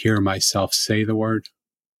actually hear myself say the word,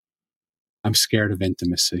 I'm scared of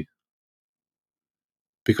intimacy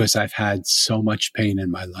because I've had so much pain in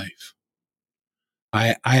my life.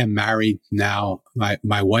 I am married now.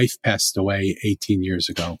 My wife passed away 18 years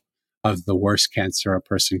ago of the worst cancer a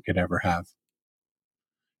person could ever have.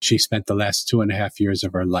 She spent the last 2.5 years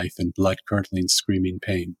of her life in blood-curdling, screaming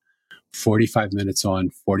pain. 45 minutes on,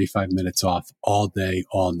 45 minutes off, all day,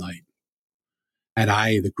 all night. And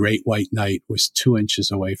I, the great white knight, was 2 inches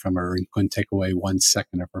away from her and couldn't take away 1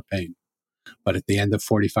 second of her pain. But at the end of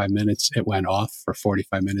 45 minutes, it went off for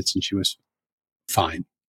 45 minutes and she was fine.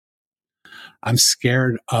 I'm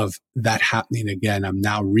scared of that happening again. I'm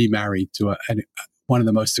now remarried to one of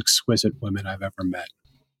the most exquisite women I've ever met.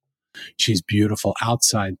 She's beautiful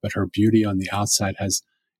outside, but her beauty on the outside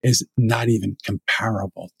is not even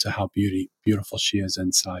comparable to how beautiful she is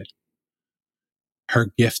inside.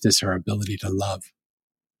 Her gift is her ability to love.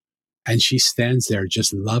 And she stands there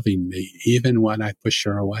just loving me, even when I push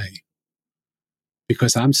her away.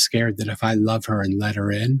 Because I'm scared that if I love her and let her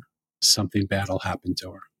in, something bad will happen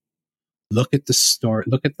to her. Look at the story,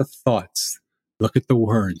 look at the thoughts, look at the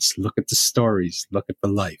words, look at the stories, look at the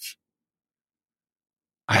life.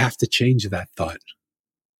 I have to change that thought.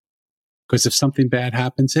 Because if something bad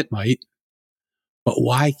happens, it might. But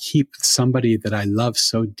why keep somebody that I love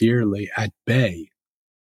so dearly at bay?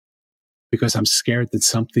 Because I'm scared that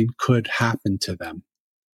something could happen to them.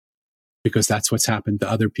 Because that's what's happened to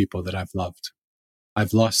other people that I've loved.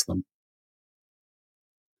 I've lost them.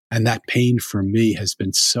 And that pain for me has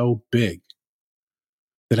been so big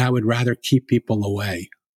that I would rather keep people away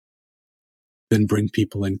than bring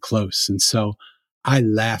people in close. And so I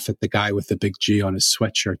laugh at the guy with the big G on his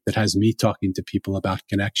sweatshirt that has me talking to people about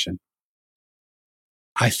connection.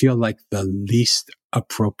 I feel like the least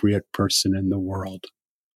appropriate person in the world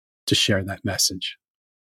to share that message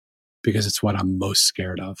because it's what I'm most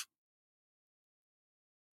scared of.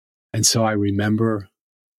 And so I remember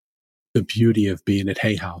the beauty of being at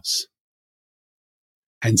Hay House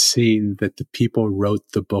and seeing that the people wrote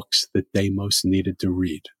the books that they most needed to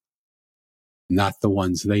read, not the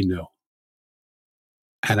ones they knew.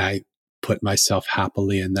 And I put myself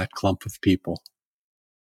happily in that clump of people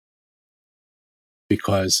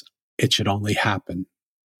because it should only happen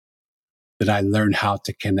that I learn how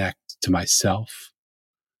to connect to myself,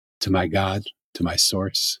 to my God, to my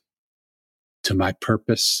source, to my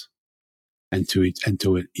purpose, and to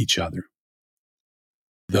each other.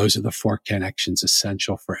 Those are the 4 connections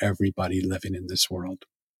essential for everybody living in this world.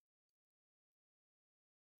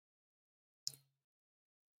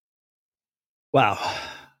 Wow.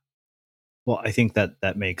 Well, I think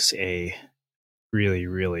that makes a really,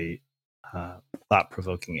 really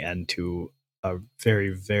thought-provoking end to a very,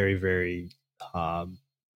 very, very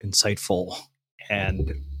insightful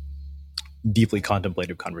and deeply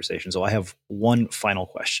contemplative conversation. So I have one final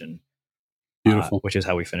question, Beautiful. Which is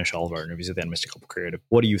how we finish all of our interviews at the Unmistakable Creative.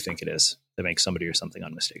 What do you think it is that makes somebody or something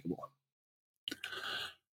unmistakable?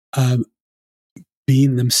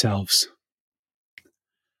 Being themselves.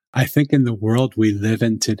 I think in the world we live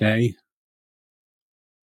in today,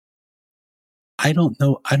 I don't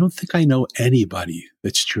think I know anybody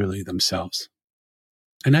that's truly themselves.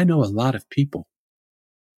 And I know a lot of people.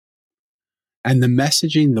 And the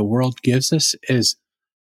messaging the world gives us is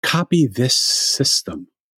copy this system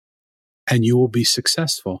and you will be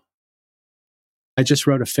successful. I just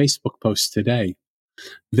wrote a Facebook post today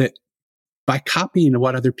that by copying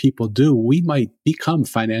what other people do, we might become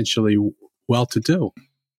financially well-to-do,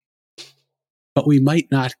 but we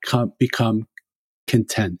might not become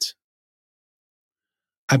content.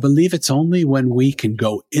 I believe it's only when we can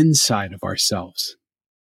go inside of ourselves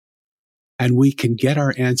and we can get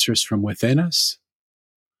our answers from within us.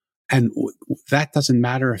 And that doesn't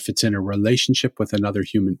matter if it's in a relationship with another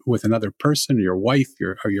human, with another person, your wife,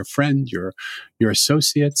 or your friend, your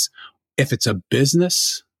associates. If it's a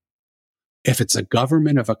business, if it's a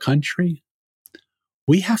government of a country,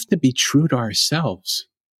 we have to be true to ourselves.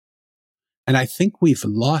 And I think we've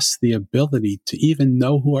lost the ability to even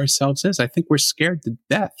know who ourselves is. I think we're scared to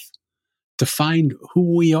death to find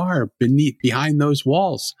who we are behind those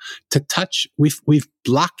walls, to touch. We've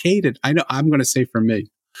blockaded. I know I'm going to say for me,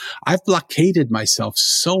 I've blockaded myself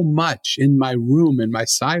so much in my room, in my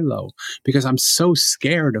silo, because I'm so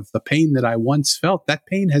scared of the pain that I once felt. That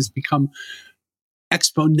pain has become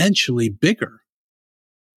exponentially bigger.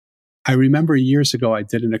 I remember years ago, I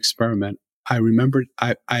did an experiment. I remembered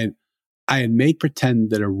I had made pretend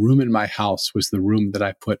that a room in my house was the room that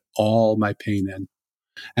I put all my pain in.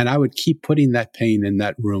 And I would keep putting that pain in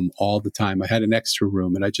that room all the time. I had an extra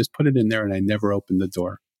room and I just put it in there and I never opened the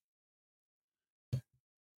door.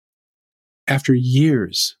 After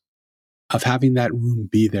years of having that room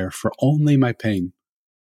be there for only my pain,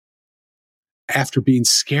 after being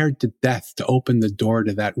scared to death to open the door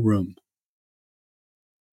to that room,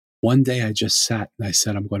 one day I just sat and I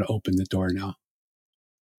said, I'm going to open the door now.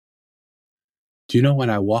 Do you know when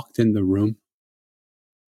I walked in the room,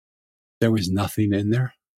 there was nothing in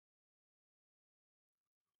there?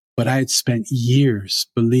 But I had spent years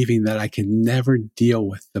believing that I could never deal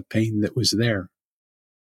with the pain that was there.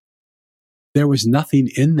 there was nothing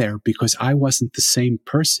in there because I wasn't the same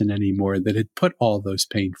person anymore that had put all those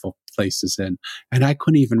painful places in. And I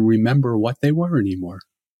couldn't even remember what they were anymore.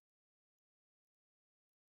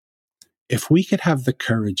 If we could have the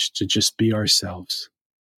courage to just be ourselves,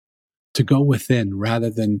 to go within rather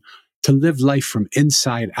than to live life from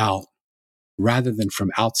inside out, rather than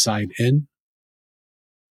from outside in,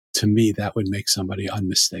 to me, that would make somebody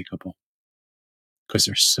unmistakable because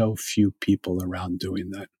there's so few people around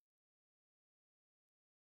doing that.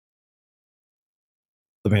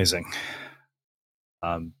 Amazing.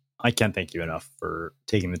 I can't thank you enough for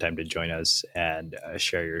taking the time to join us and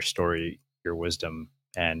share your story, your wisdom,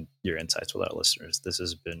 and your insights with our listeners. This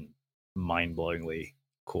has been mind-blowingly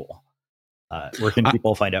cool. Where can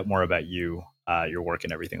people find out more about you, your work,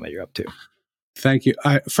 and everything that you're up to? Thank you.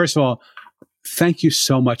 First of all, thank you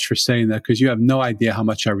so much for saying that, because you have no idea how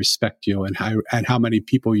much I respect you and how many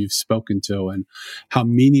people you've spoken to and how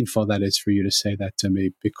meaningful that is for you to say that to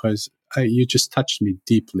me, because you just touched me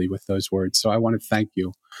deeply with those words. So I want to thank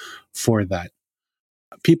you for that.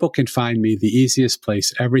 People can find me. The easiest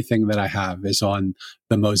place, everything that I have is on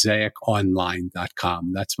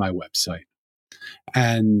themosaiconline.com. That's my website.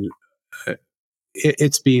 And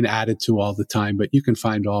it's being added to all the time, but you can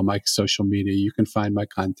find all my social media. You can find my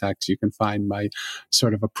contacts. You can find my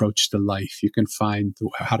sort of approach to life. You can find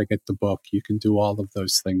how to get the book. You can do all of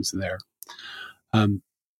those things there. And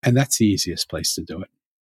that's the easiest place to do it.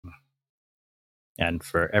 And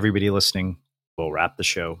for everybody listening, we'll wrap the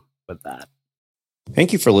show with that.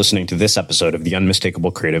 Thank you for listening to this episode of the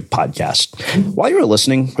Unmistakable Creative Podcast. While you were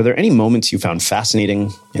listening, were there any moments you found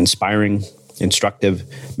fascinating, inspiring, instructive,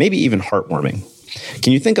 maybe even heartwarming?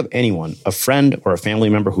 Can you think of anyone, a friend or a family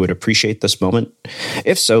member who would appreciate this moment?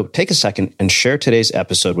 If so, take a second and share today's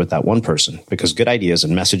episode with that one person, because good ideas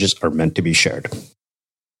and messages are meant to be shared.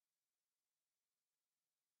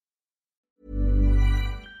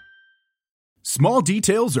 Small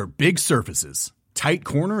details are big surfaces. Tight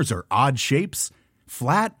corners are odd shapes.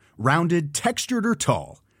 Flat, rounded, textured, or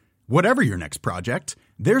tall. Whatever your next project,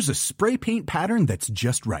 there's a spray paint pattern that's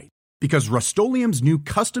just right. Because Rust-Oleum's new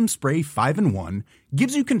Custom Spray 5-in-1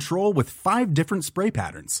 gives you control with 5 different spray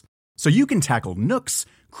patterns. So you can tackle nooks,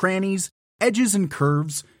 crannies, edges, and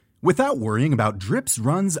curves without worrying about drips,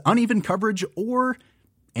 runs, uneven coverage, or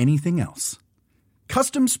anything else.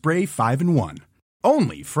 Custom Spray 5-in-1.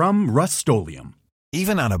 Only from Rust-Oleum.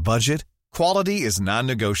 Even on a budget, quality is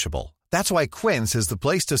non-negotiable. That's why Quince is the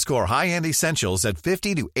place to score high-end essentials at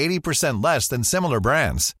 50 to 80% less than similar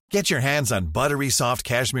brands. Get your hands on buttery soft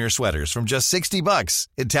cashmere sweaters from just $60,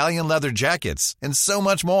 Italian leather jackets, and so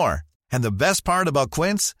much more. And the best part about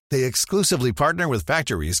Quince, they exclusively partner with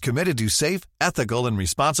factories committed to safe, ethical, and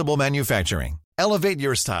responsible manufacturing. Elevate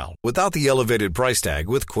your style without the elevated price tag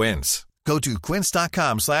with Quince. Go to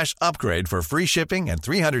quince.com/upgrade for free shipping and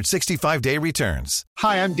 365-day returns.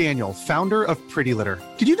 Hi, I'm Daniel, founder of Pretty Litter.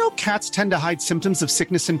 Did you know cats tend to hide symptoms of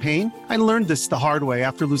sickness and pain? I learned this the hard way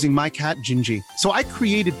after losing my cat, Gingy. So I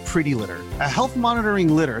created Pretty Litter, a health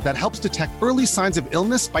monitoring litter that helps detect early signs of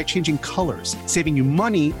illness by changing colors, saving you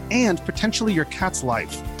money and potentially your cat's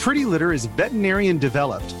life. Pretty Litter is veterinarian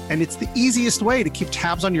developed, and it's the easiest way to keep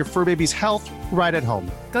tabs on your fur baby's health right at home.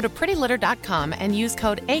 Go to prettylitter.com and use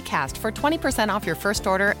code ACAST for 20% off your first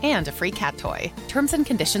order and a free cat toy. Terms and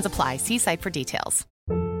conditions apply. See site for details.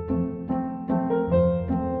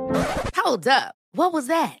 Hold up. What was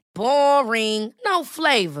that? Boring. No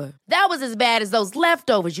flavor. That was as bad as those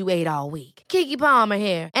leftovers you ate all week. Keke Palmer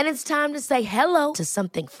here, and it's time to say hello to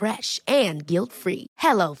something fresh and guilt-free.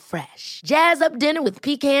 Hello Fresh. Jazz up dinner with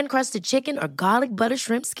pecan-crusted chicken or garlic butter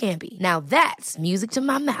shrimp scampi. Now that's music to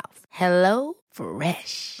my mouth. Hello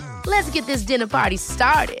Fresh. Let's get this dinner party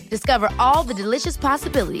started. Discover all the delicious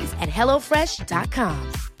possibilities at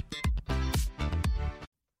HelloFresh.com.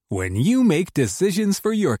 When you make decisions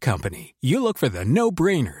for your company, you look for the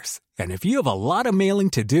no-brainers. And if you have a lot of mailing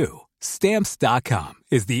to do, Stamps.com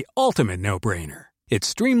is the ultimate no-brainer. It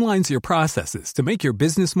streamlines your processes to make your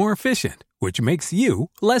business more efficient, which makes you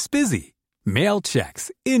less busy. Mail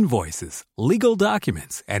checks, invoices, legal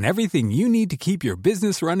documents, and everything you need to keep your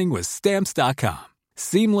business running with Stamps.com.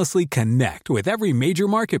 Seamlessly connect with every major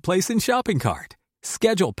marketplace and shopping cart.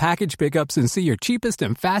 Schedule package pickups and see your cheapest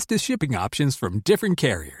and fastest shipping options from different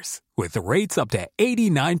carriers. With rates up to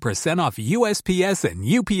 89% off USPS and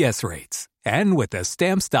UPS rates. And with the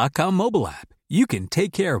Stamps.com mobile app, you can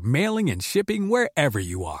take care of mailing and shipping wherever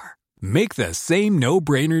you are. Make the same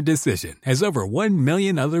no-brainer decision as over 1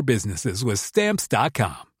 million other businesses with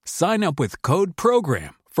Stamps.com. Sign up with code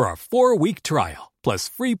PROGRAM for a 4-week trial, plus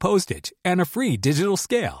free postage and a free digital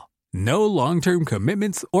scale. No long-term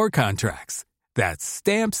commitments or contracts. That's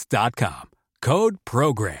Stamps.com. Code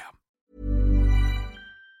Program.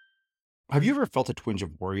 Have you ever felt a twinge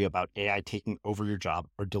of worry about AI taking over your job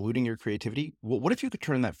or diluting your creativity? Well, what if you could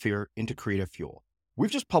turn that fear into creative fuel?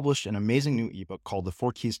 We've just published an amazing new ebook called The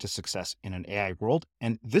 4 Keys to Success in an AI World,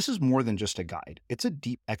 and this is more than just a guide. It's a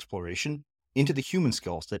deep exploration into the human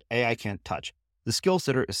skills that AI can't touch, the skills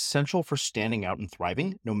that are essential for standing out and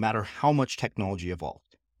thriving, no matter how much technology evolves.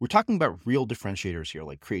 We're talking about real differentiators here,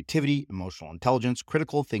 like creativity, emotional intelligence,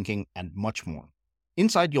 critical thinking, and much more.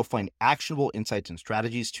 Inside, you'll find actionable insights and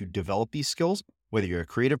strategies to develop these skills, whether you're a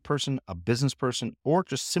creative person, a business person, or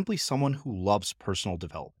just simply someone who loves personal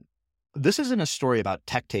development. This isn't a story about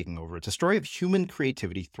tech taking over. It's a story of human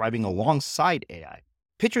creativity thriving alongside AI.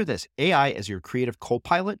 Picture this, AI as your creative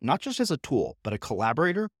co-pilot, not just as a tool, but a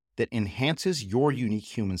collaborator that enhances your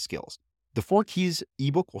unique human skills. The 4 Keys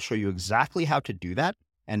ebook will show you exactly how to do that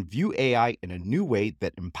and view AI in a new way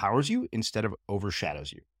that empowers you instead of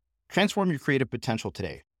overshadows you. Transform your creative potential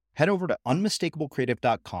today. Head over to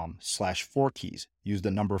unmistakablecreative.com/4keys. Use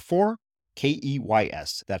the number 4,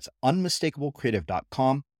 KEYS. That's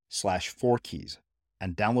unmistakablecreative.com/4keys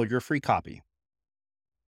and download your free copy.